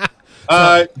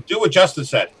 Do what Justin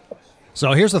said.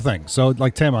 So here's the thing. So,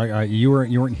 like Tim, you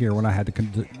weren't here when I had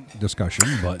the discussion,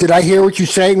 but Did I hear what you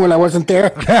saying when I wasn't there?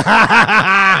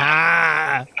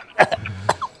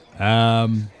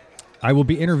 I will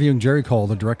be interviewing Jerry Cole,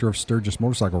 the director of Sturgis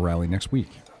Motorcycle Rally, next week.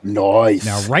 Nice.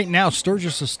 Now, right now,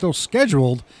 Sturgis is still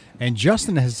scheduled, and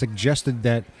Justin has suggested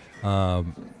that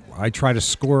I try to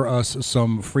score us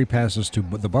some free passes to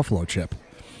the Buffalo Chip.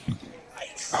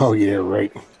 Oh yeah,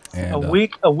 right. And,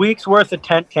 a week's worth of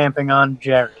tent camping on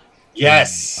Jerry.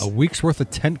 Yes. a week's worth of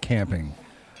tent camping.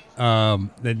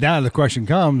 Then now the question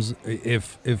comes: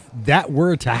 if that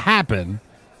were to happen,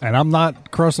 and I'm not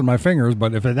crossing my fingers,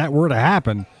 but if that were to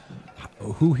happen,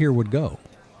 who here would go?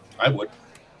 I would.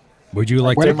 Would you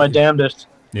like Do to? my damnedest.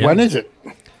 Yeah. When is it?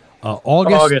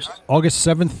 August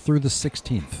 7th through the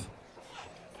 16th.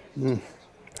 I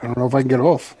don't know if I can get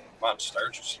off. Come on,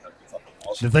 Sturgis. That'd be fucking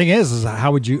awesome. The thing is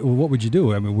what would you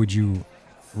do? I mean, would you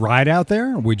ride out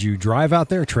there? Would you drive out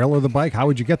there, trailer the bike? How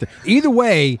would you get there? Either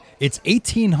way, it's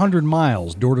 1,800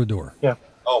 miles door to door. Yeah.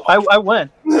 Oh, I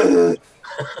went.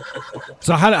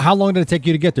 So how long did it take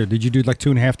you to get there? Did you do like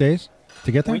 2.5 days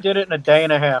to get there? We did it in a day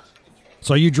and a half.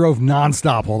 So you drove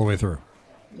nonstop all the way through.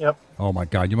 Yep. Oh my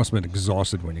God, you must have been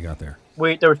exhausted when you got there.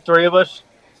 There were 3 of us,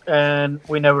 and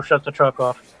we never shut the truck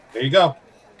off. there you go.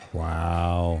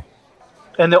 Wow.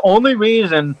 And the only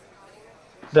reason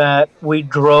that we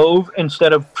drove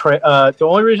instead of the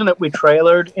only reason that we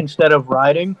trailered instead of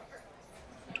riding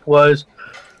was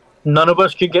none of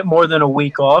us could get more than a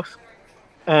week off,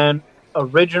 and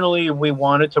originally we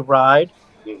wanted to ride,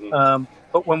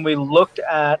 but when we looked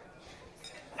at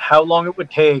how long it would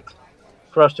take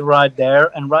for us to ride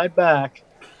there and ride back,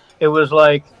 it was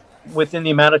like within the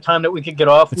amount of time that we could get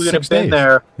off, It's we would have 6 been days.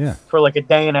 there Yeah. for like a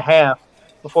day and a half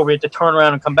before we had to turn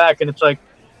around and come back. And it's like,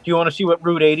 do you want to see what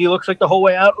Route 80 looks like the whole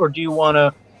way out, or do you want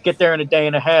to get there in a day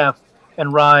and a half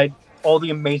and ride all the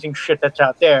amazing shit that's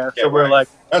out there? Yeah, So we're right. like,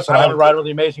 That's I what I want to would ride do. all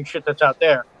the amazing shit that's out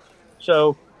there.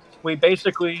 So we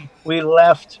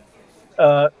left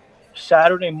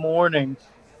Saturday morning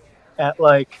at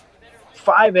like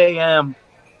 5 a.m.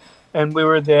 and we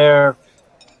were there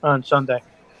on Sunday.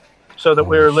 So that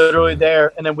we were literally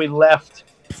there, and then we left.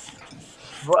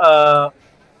 I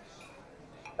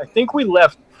think we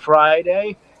left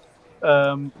Friday,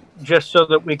 just so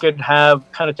that we could kind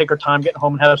of take our time getting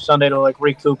home and have Sunday to like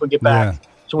recoup and get back. Yeah.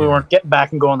 So we weren't getting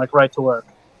back and going like right to work.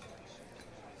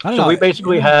 I don't So know. we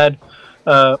basically had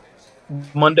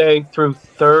Monday through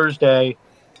Thursday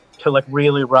to like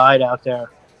really ride out there.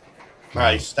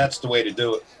 Nice. That's the way to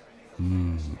do it. I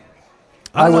don't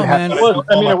know, would have- man. Well,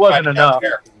 I mean, it wasn't enough.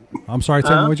 I'm sorry,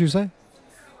 Tim. Huh? What'd you say?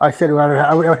 I said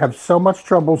I would have so much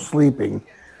trouble sleeping.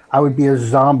 I would be a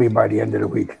zombie by the end of the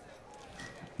week.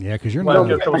 Yeah, because you're Well, I not.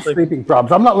 don't get my sleeping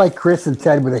problems. I'm not like Chris and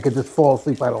Ted where they could just fall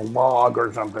asleep on a log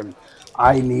or something.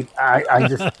 I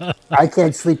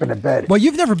can't sleep in a bed. Well,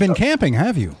 you've never been camping,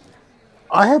 have you?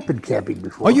 I have been camping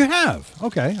before. Oh, you have.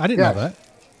 Okay, I didn't Yes. know that.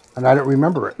 And I don't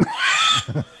remember it.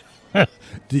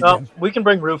 We can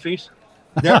bring roofies.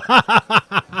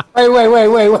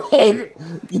 Wait.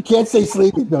 You can't say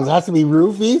sleeping pills. It has to be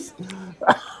roofies.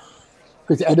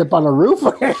 Because you end up on a roof.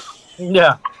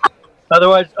 Yeah.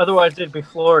 Otherwise it'd be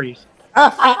flories.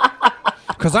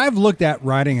 Because I've looked at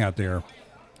riding out there,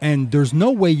 and there's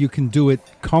no way you can do it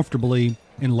comfortably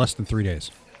in less than 3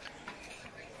 days.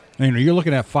 You know, you're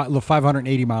looking at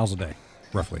 580 miles a day,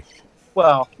 roughly.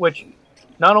 Well, which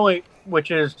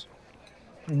is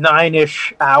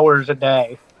 9-ish hours a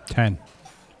day. 10,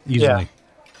 easily.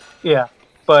 Yeah.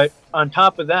 But on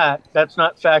top of that, that's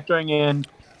not factoring in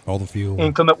All the fuel.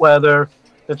 inclement weather.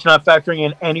 That's not factoring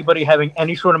in anybody having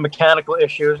any sort of mechanical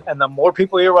issues. And the more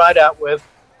people you ride out with,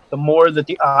 the more that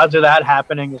the odds of that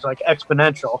happening is like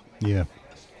exponential. Yeah.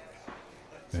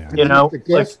 You know, the gas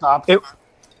like, stops.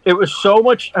 it was so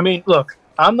much. I mean, look,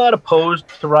 I'm not opposed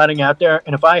to riding out there.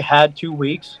 And if I had 2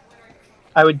 weeks,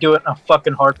 I would do it in a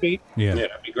fucking heartbeat. Yeah. Yeah,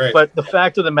 that'd be great. But the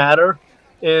fact of the matter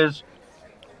is,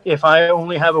 if I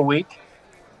only have a week,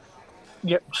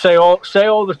 say all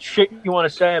the shit you want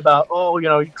to say about, you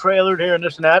trailered here and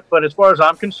this and that. But as far as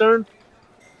I'm concerned,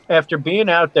 after being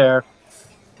out there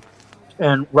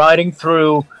and riding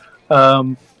through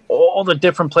all the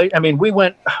different places, I mean, we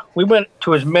went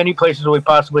to as many places as we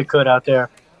possibly could out there.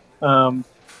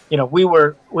 We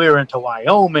were into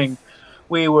Wyoming,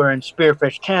 we were in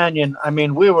Spearfish Canyon. I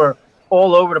mean, we were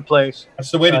all over the place.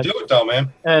 That's the way to do it, though,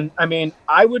 man. And I mean,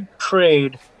 I would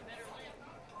trade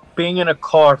being in a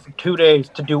car for 2 days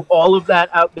to do all of that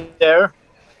out there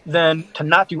than to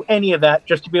not do any of that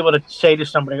just to be able to say to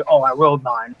somebody, "Oh, I rode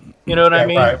mine." You know what I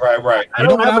mean? Right. I You know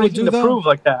don't what have I would anything do, to though? prove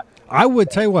like that. I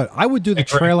would tell you what, I would do the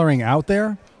Agree. trailering out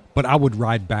there, but I would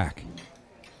ride back.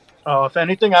 Oh, if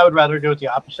anything, I would rather do it the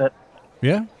opposite.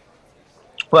 Yeah?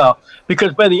 Well,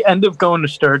 because by the end of going to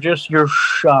Sturgis, you're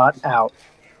shot out.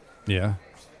 Yeah.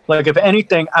 Like, if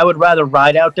anything, I would rather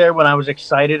ride out there when I was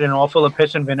excited and all full of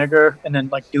piss and vinegar and then,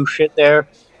 like, do shit there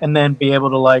and then be able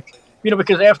to, like,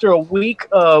 because after a week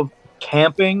of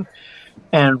camping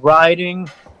and riding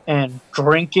and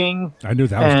drinking I knew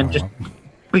that was and going just on.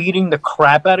 beating the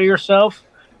crap out of yourself,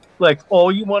 like,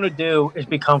 all you want to do is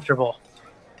be comfortable.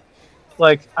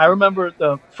 Like, I remember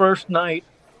the first night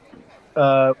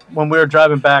when we were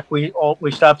driving back, we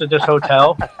stopped at this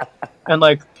hotel and,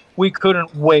 like, we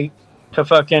couldn't wait to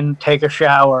fucking take a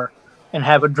shower and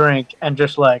have a drink and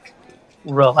just, like,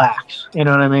 relax. You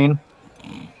know what I mean?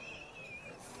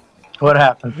 What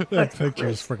happened? That picture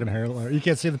is freaking hilarious. You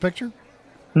can't see the picture?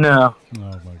 No.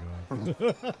 Oh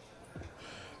my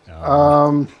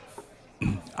god.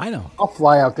 I know. I'll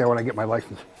fly out there when I get my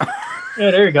license.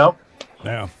 Yeah, there you go.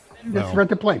 Yeah. Just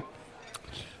rent a plane.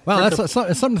 Well, that's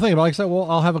something to think about. Like I said,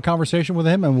 I'll have a conversation with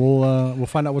him, and we'll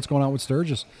find out what's going on with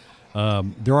Sturgis.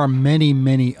 There are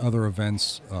many other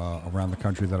events around the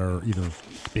country that are either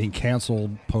being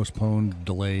canceled, postponed,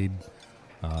 delayed.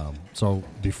 So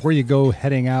before you go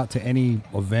heading out to any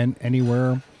event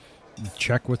anywhere,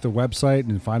 check with the website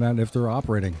and find out if they're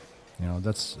operating.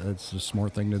 That's a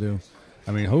smart thing to do.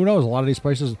 I mean, who knows? A lot of these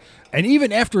places, and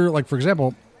even after, like, for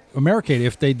example, Americade,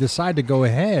 if they decide to go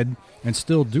ahead and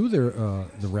still do their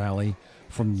the rally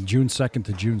from June 2nd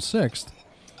to June 6th,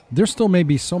 there still may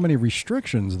be so many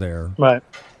restrictions there. Right.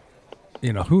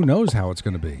 Who knows how it's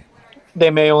going to be. They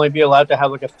may only be allowed to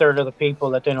have like a third of the people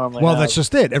that they normally Well, have. that's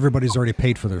just it. Everybody's already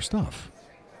paid for their stuff.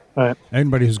 Right.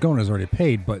 Anybody who's going has already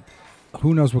paid, but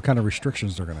who knows what kind of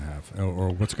restrictions they're going to have or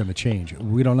what's going to change.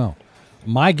 We don't know.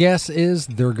 My guess is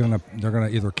they're gonna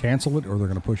either cancel it or they're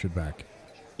gonna push it back.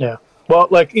 Yeah. Well,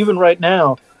 like, even right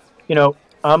now,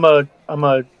 I'm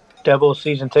a Devils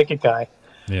season ticket guy,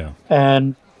 Yeah.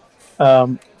 and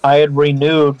I had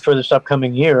renewed for this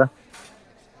upcoming year,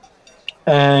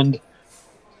 and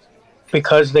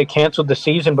because they canceled the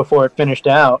season before it finished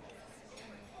out,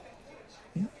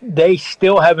 they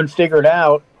still haven't figured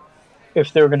out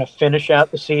if they're going to finish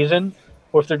out the season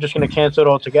or if they're just going to cancel it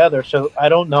altogether. So I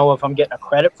don't know if I'm getting a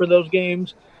credit for those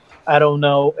games. I don't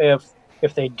know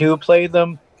if they do play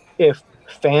them, if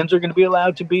fans are going to be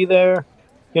allowed to be there.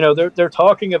 They're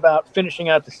talking about finishing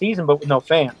out the season, but with no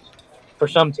fans for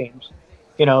some teams.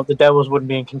 The Devils wouldn't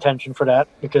be in contention for that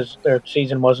because their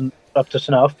season wasn't up to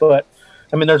snuff. But,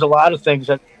 I mean, there's a lot of things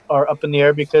that are up in the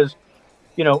air because,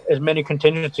 as many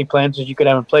contingency plans as you could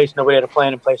have in place, nobody had a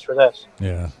plan in place for this.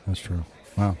 Yeah, that's true.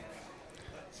 Wow.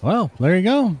 Well, there you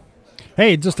go.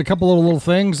 Hey, just a couple of little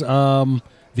things.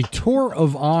 The Tour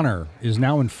of Honor is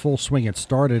now in full swing. It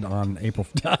started on April.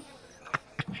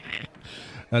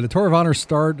 The Tour of Honor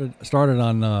started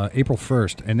on April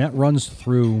 1st, and that runs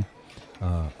through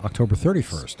October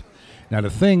 31st. Now, the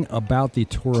thing about the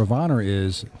Tour of Honor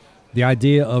is the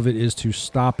idea of it is to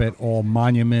stop at all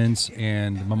monuments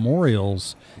and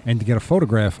memorials and to get a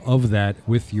photograph of that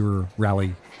with your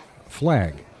rally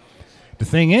flag. The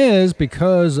thing is,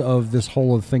 because of this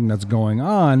whole thing that's going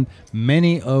on,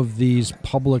 many of these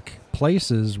public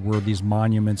places where these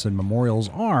monuments and memorials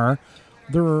are,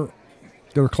 they're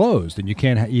closed, and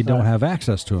you don't have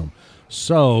access to them.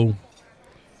 So,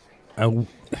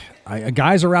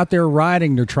 guys are out there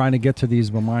riding. They're trying to get to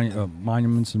these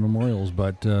monuments and memorials,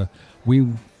 but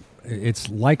it's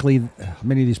likely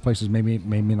many of these places may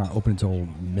not open until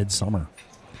midsummer.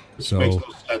 So makes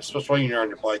no sense, especially when you're on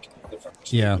your bike.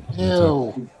 Yeah.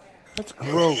 Ew. That's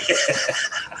gross.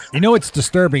 It's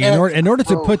disturbing. In order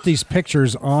to put these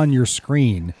pictures on your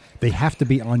screen, they have to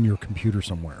be on your computer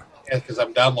somewhere. Yeah, because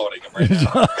I'm downloading them right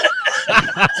now.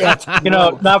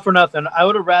 Not for nothing. I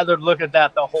would have rather look at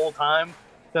that the whole time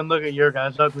than look at your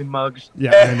guys' ugly mugs.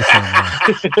 Yeah, I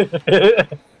understand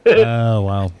that. Oh,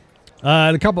 wow.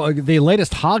 The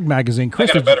latest Hog magazine. Chris,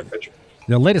 I got a better picture.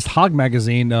 The latest Hog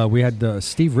magazine, we had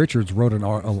Steve Richards wrote an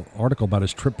article about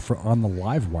his trip on the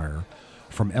Livewire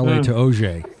from L.A. to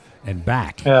Auger and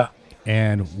back. Yeah.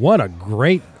 And what a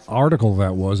great article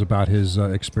that was about his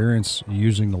experience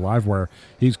using the Livewire.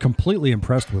 He's completely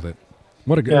impressed with it.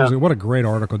 What a great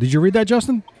article. Did you read that,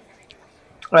 Justin?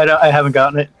 I haven't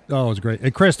gotten it. Oh, it was great.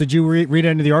 Hey, Chris, did you read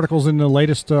any of the articles in the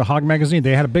latest Hog magazine?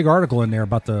 They had a big article in there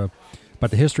about the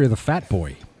history of the Fat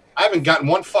Boy. I haven't gotten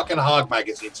one fucking Hog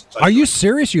magazine since. Are you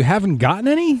serious? You haven't gotten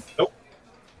any? Nope.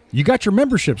 You got your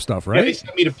membership stuff, right? Yeah, they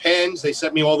sent me the pens. They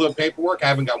sent me all the paperwork. I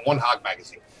haven't got one Hog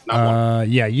magazine. Not one.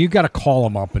 Yeah, you got to call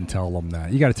them up and tell them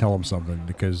that. You got to tell them something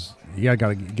because you got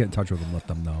to get in touch with them, let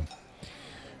them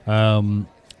know.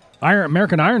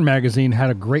 American Iron magazine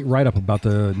had a great write-up about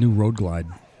the new Road Glide.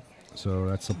 So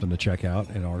that's something to check out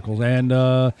in articles. And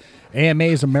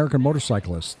AMA's American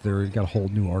Motorcyclists. They've got a whole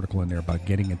new article in there about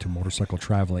getting into motorcycle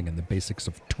traveling and the basics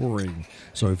of touring.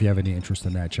 So if you have any interest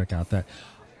in that, check out that.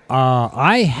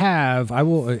 I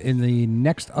will, in the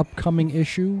next upcoming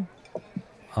issue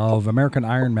of American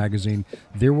Iron Magazine,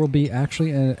 there will be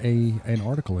actually an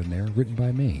article in there written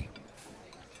by me.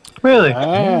 Really?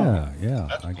 Yeah.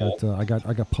 That's I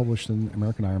got published in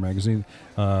American Iron Magazine.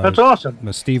 That's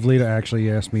awesome. Steve Lita actually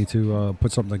asked me to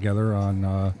put something together on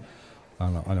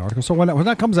an article. So when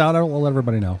that comes out, I'll let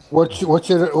everybody know. What's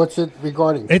it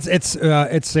regarding?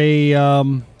 It's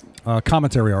a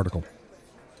commentary article.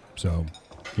 So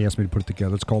he asked me to put it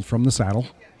together. It's called From the Saddle,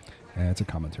 and it's a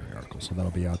commentary article. So that'll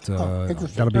be out. Interesting.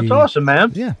 That'll be That's awesome,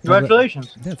 man. Yeah.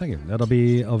 Congratulations. Yeah, thank you. That'll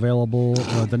be available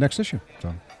the next issue.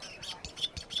 So.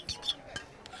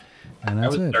 And That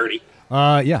that's was it. dirty.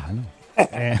 Yeah, I know.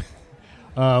 And,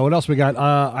 what else we got?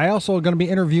 I also going to be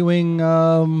interviewing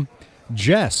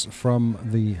Jess from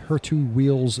the Her Two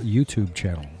Wheels YouTube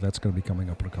channel. That's going to be coming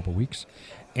up in a couple weeks.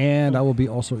 And I will be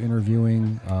also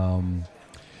interviewing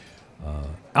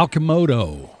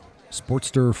Alkimoto,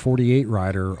 Sportster 48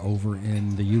 rider over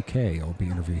in the UK. I'll be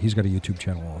interviewing. He's got a YouTube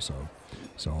channel also.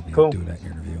 So I'll be doing that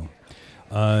interview.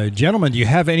 Gentlemen, do you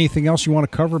have anything else you want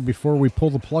to cover before we pull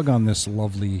the plug on this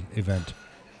lovely event?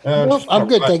 Well, I'm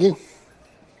good, thank you.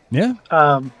 Yeah?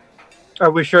 Are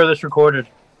we sure this recorded?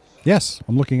 Yes,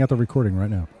 I'm looking at the recording right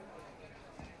now.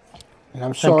 And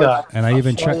I'm sorry. God. And I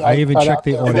even checked. sorry I even cut checked out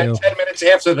the there. And then audio. 10 minutes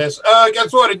after this,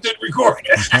 guess what? It did record.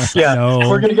 Yeah, No.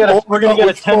 we're gonna get a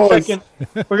 10-second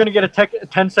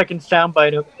 10-second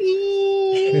soundbite of.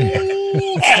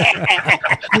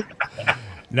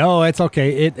 No, it's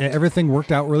okay. Everything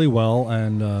worked out really well,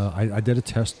 and I did a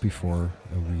test before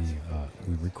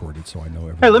we recorded, so I know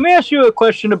everything. Hey, let me ask you a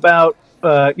question about.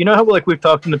 You know how we've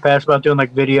talked in the past about doing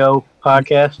video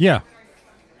podcasts. Yeah.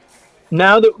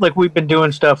 Now that we've been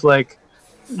doing stuff like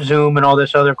Zoom and all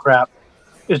this other crap,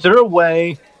 is there a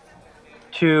way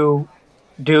to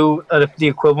do the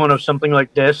equivalent of something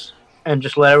like this and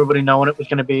just let everybody know when it was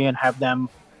going to be and have them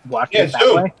watch it that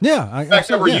Zoom. way? Yeah. In fact,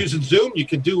 we're using Zoom. You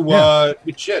can do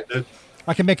shit.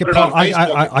 I can make it. Put it on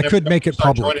Facebook I and could make it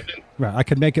start public. joining in. Right. I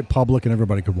could make it public, and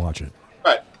everybody could watch it.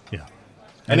 Right. Yeah.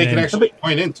 And they can then- actually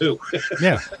join in too.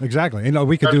 Yeah. Exactly.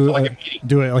 We could Turns do into like a meeting.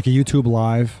 do it like a YouTube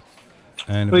live.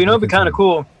 And Well, it'd be everybody kind of can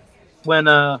cool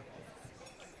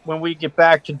when we get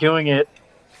back to doing it,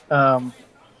 in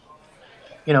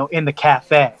the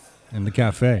cafe. in the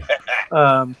cafe.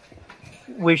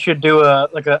 We should do a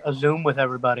Zoom with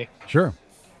everybody. Sure.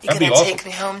 You That'd be gonna awesome. take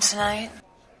me home tonight?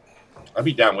 I'd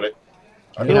be down with it.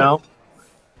 As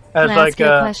Can I ask you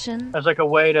a question? as a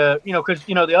way to because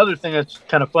the other thing that's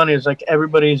kind of funny is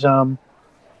everybody's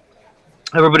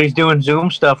doing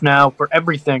Zoom stuff now for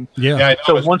everything. Yeah. Yeah, I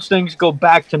know. So once things go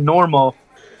back to normal,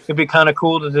 it'd be kind of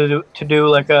cool to do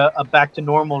like a back to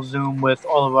normal Zoom with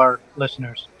all of our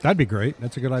listeners. That'd be great.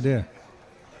 That's a good idea.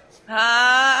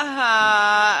 Ha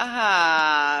ha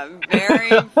ha.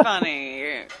 Very funny.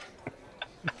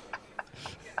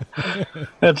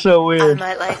 That's so I weird.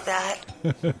 might like that.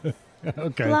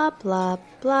 Okay. Blah blah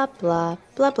blah blah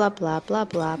blah blah blah blah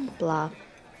blah blah.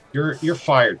 You're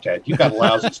fired, Ted. You got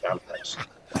lousy sound effects.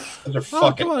 Those are Oh,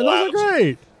 fucking come on. Those lousy. are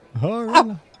great. All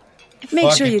right.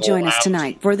 Make sure you Fucking join us lousy.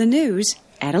 tonight for the news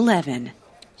at 11.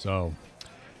 So,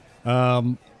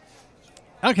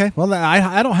 okay. Well,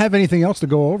 I don't have anything else to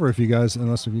go over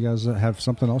unless you guys have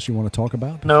something else you want to talk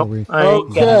about. No, before we I ain't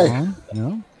move got it. Okay. on?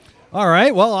 No? All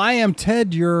right. Well, I am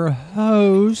Ted, your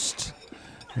host.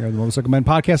 Here at the Motorcycle Men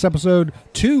Podcast, episode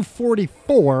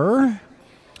 244.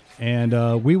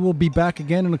 And we will be back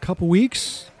again in a couple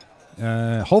weeks.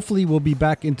 Hopefully, we'll be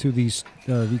back into these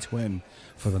V-Twin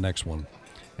for the next one.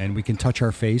 And we can touch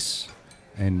our face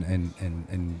and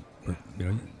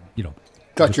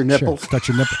Touch your Sure, nipples. touch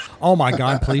your nipple. Oh my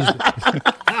God! Please.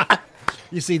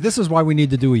 You see, this is why we need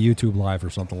to do a YouTube live or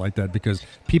something like that because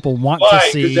people want Why?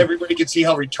 to Because see. everybody can see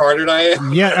how retarded I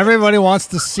am. Yeah, everybody wants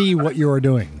to see what you are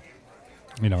doing.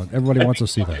 Everybody wants to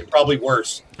see that. Probably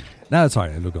worse. No, it's all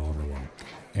right. It'll go over well.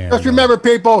 And, Just remember,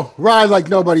 people, ride like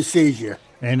nobody sees you.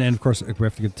 and of course, we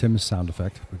have to get Tim's sound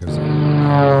effect because.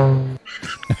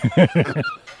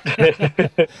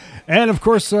 And of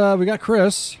course, we got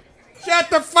Chris. Shut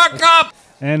the fuck up!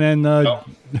 And then, No.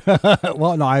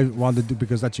 well, no, I wanted to do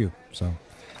because that's you. So,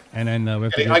 and then we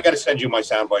have to. Hey, get- I got to send you my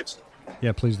sound bites.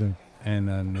 Yeah, please do. And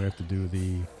then we have to do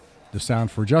the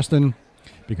sound for Justin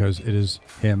because it is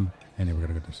him. And then we're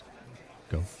gonna go this.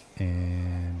 Go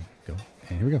and go.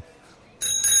 And here we go.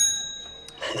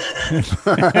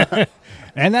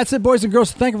 And that's it, boys and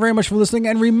girls. Thank you very much for listening.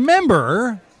 And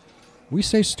remember, We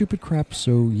say stupid crap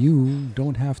so you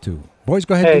don't have to. Boys,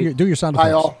 go ahead Hey. and do your sound Hi,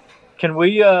 effects. all. Can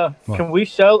we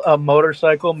sell a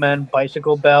motorcycle men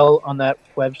bicycle bell on that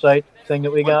website thing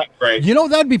that we got? Great. You know,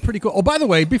 that'd be pretty cool. Oh, by the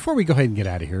way, before we go ahead and get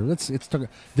out of here, let's talk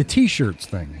the T-shirts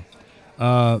thing.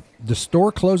 The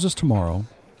store closes tomorrow.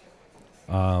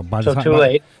 Too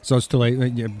late. So it's too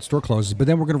late. Yeah, the store closes, but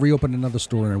then we're going to reopen another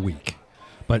store in a week.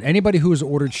 But anybody who has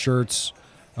ordered shirts,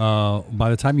 by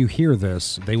the time you hear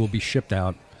this, they will be shipped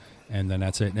out, and then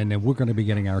that's it. And then we're going to be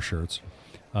getting our shirts.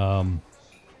 But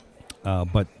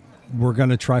we're going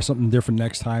to try something different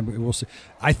next time. We'll see.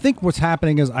 I think what's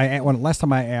happening is last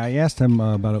time I asked him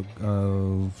about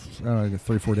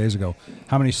 3-4 days ago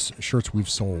how many shirts we've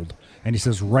sold, and he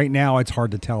says right now it's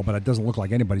hard to tell, but it doesn't look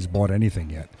like anybody's bought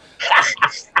anything yet.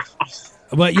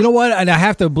 But you know what? And I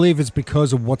have to believe it's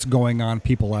because of what's going on.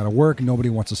 People out of work, nobody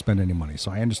wants to spend any money,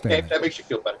 so I understand. Hey, that makes you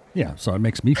feel better. Yeah, so it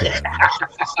makes me feel better.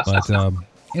 But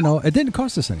it didn't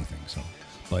cost us anything. So,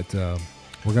 but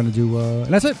we're gonna do,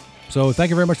 and that's it. So thank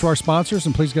you very much to our sponsors,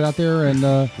 and please get out there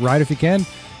and ride if you can.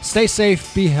 Stay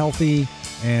safe, be healthy,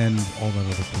 and all that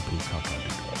other poo-poo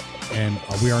caca. And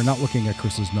we are not looking at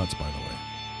Chris's nuts, by the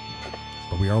way,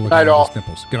 but we are looking Night at all. his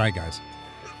nipples. Good night, guys.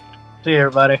 See you,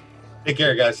 everybody. Take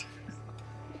care, guys.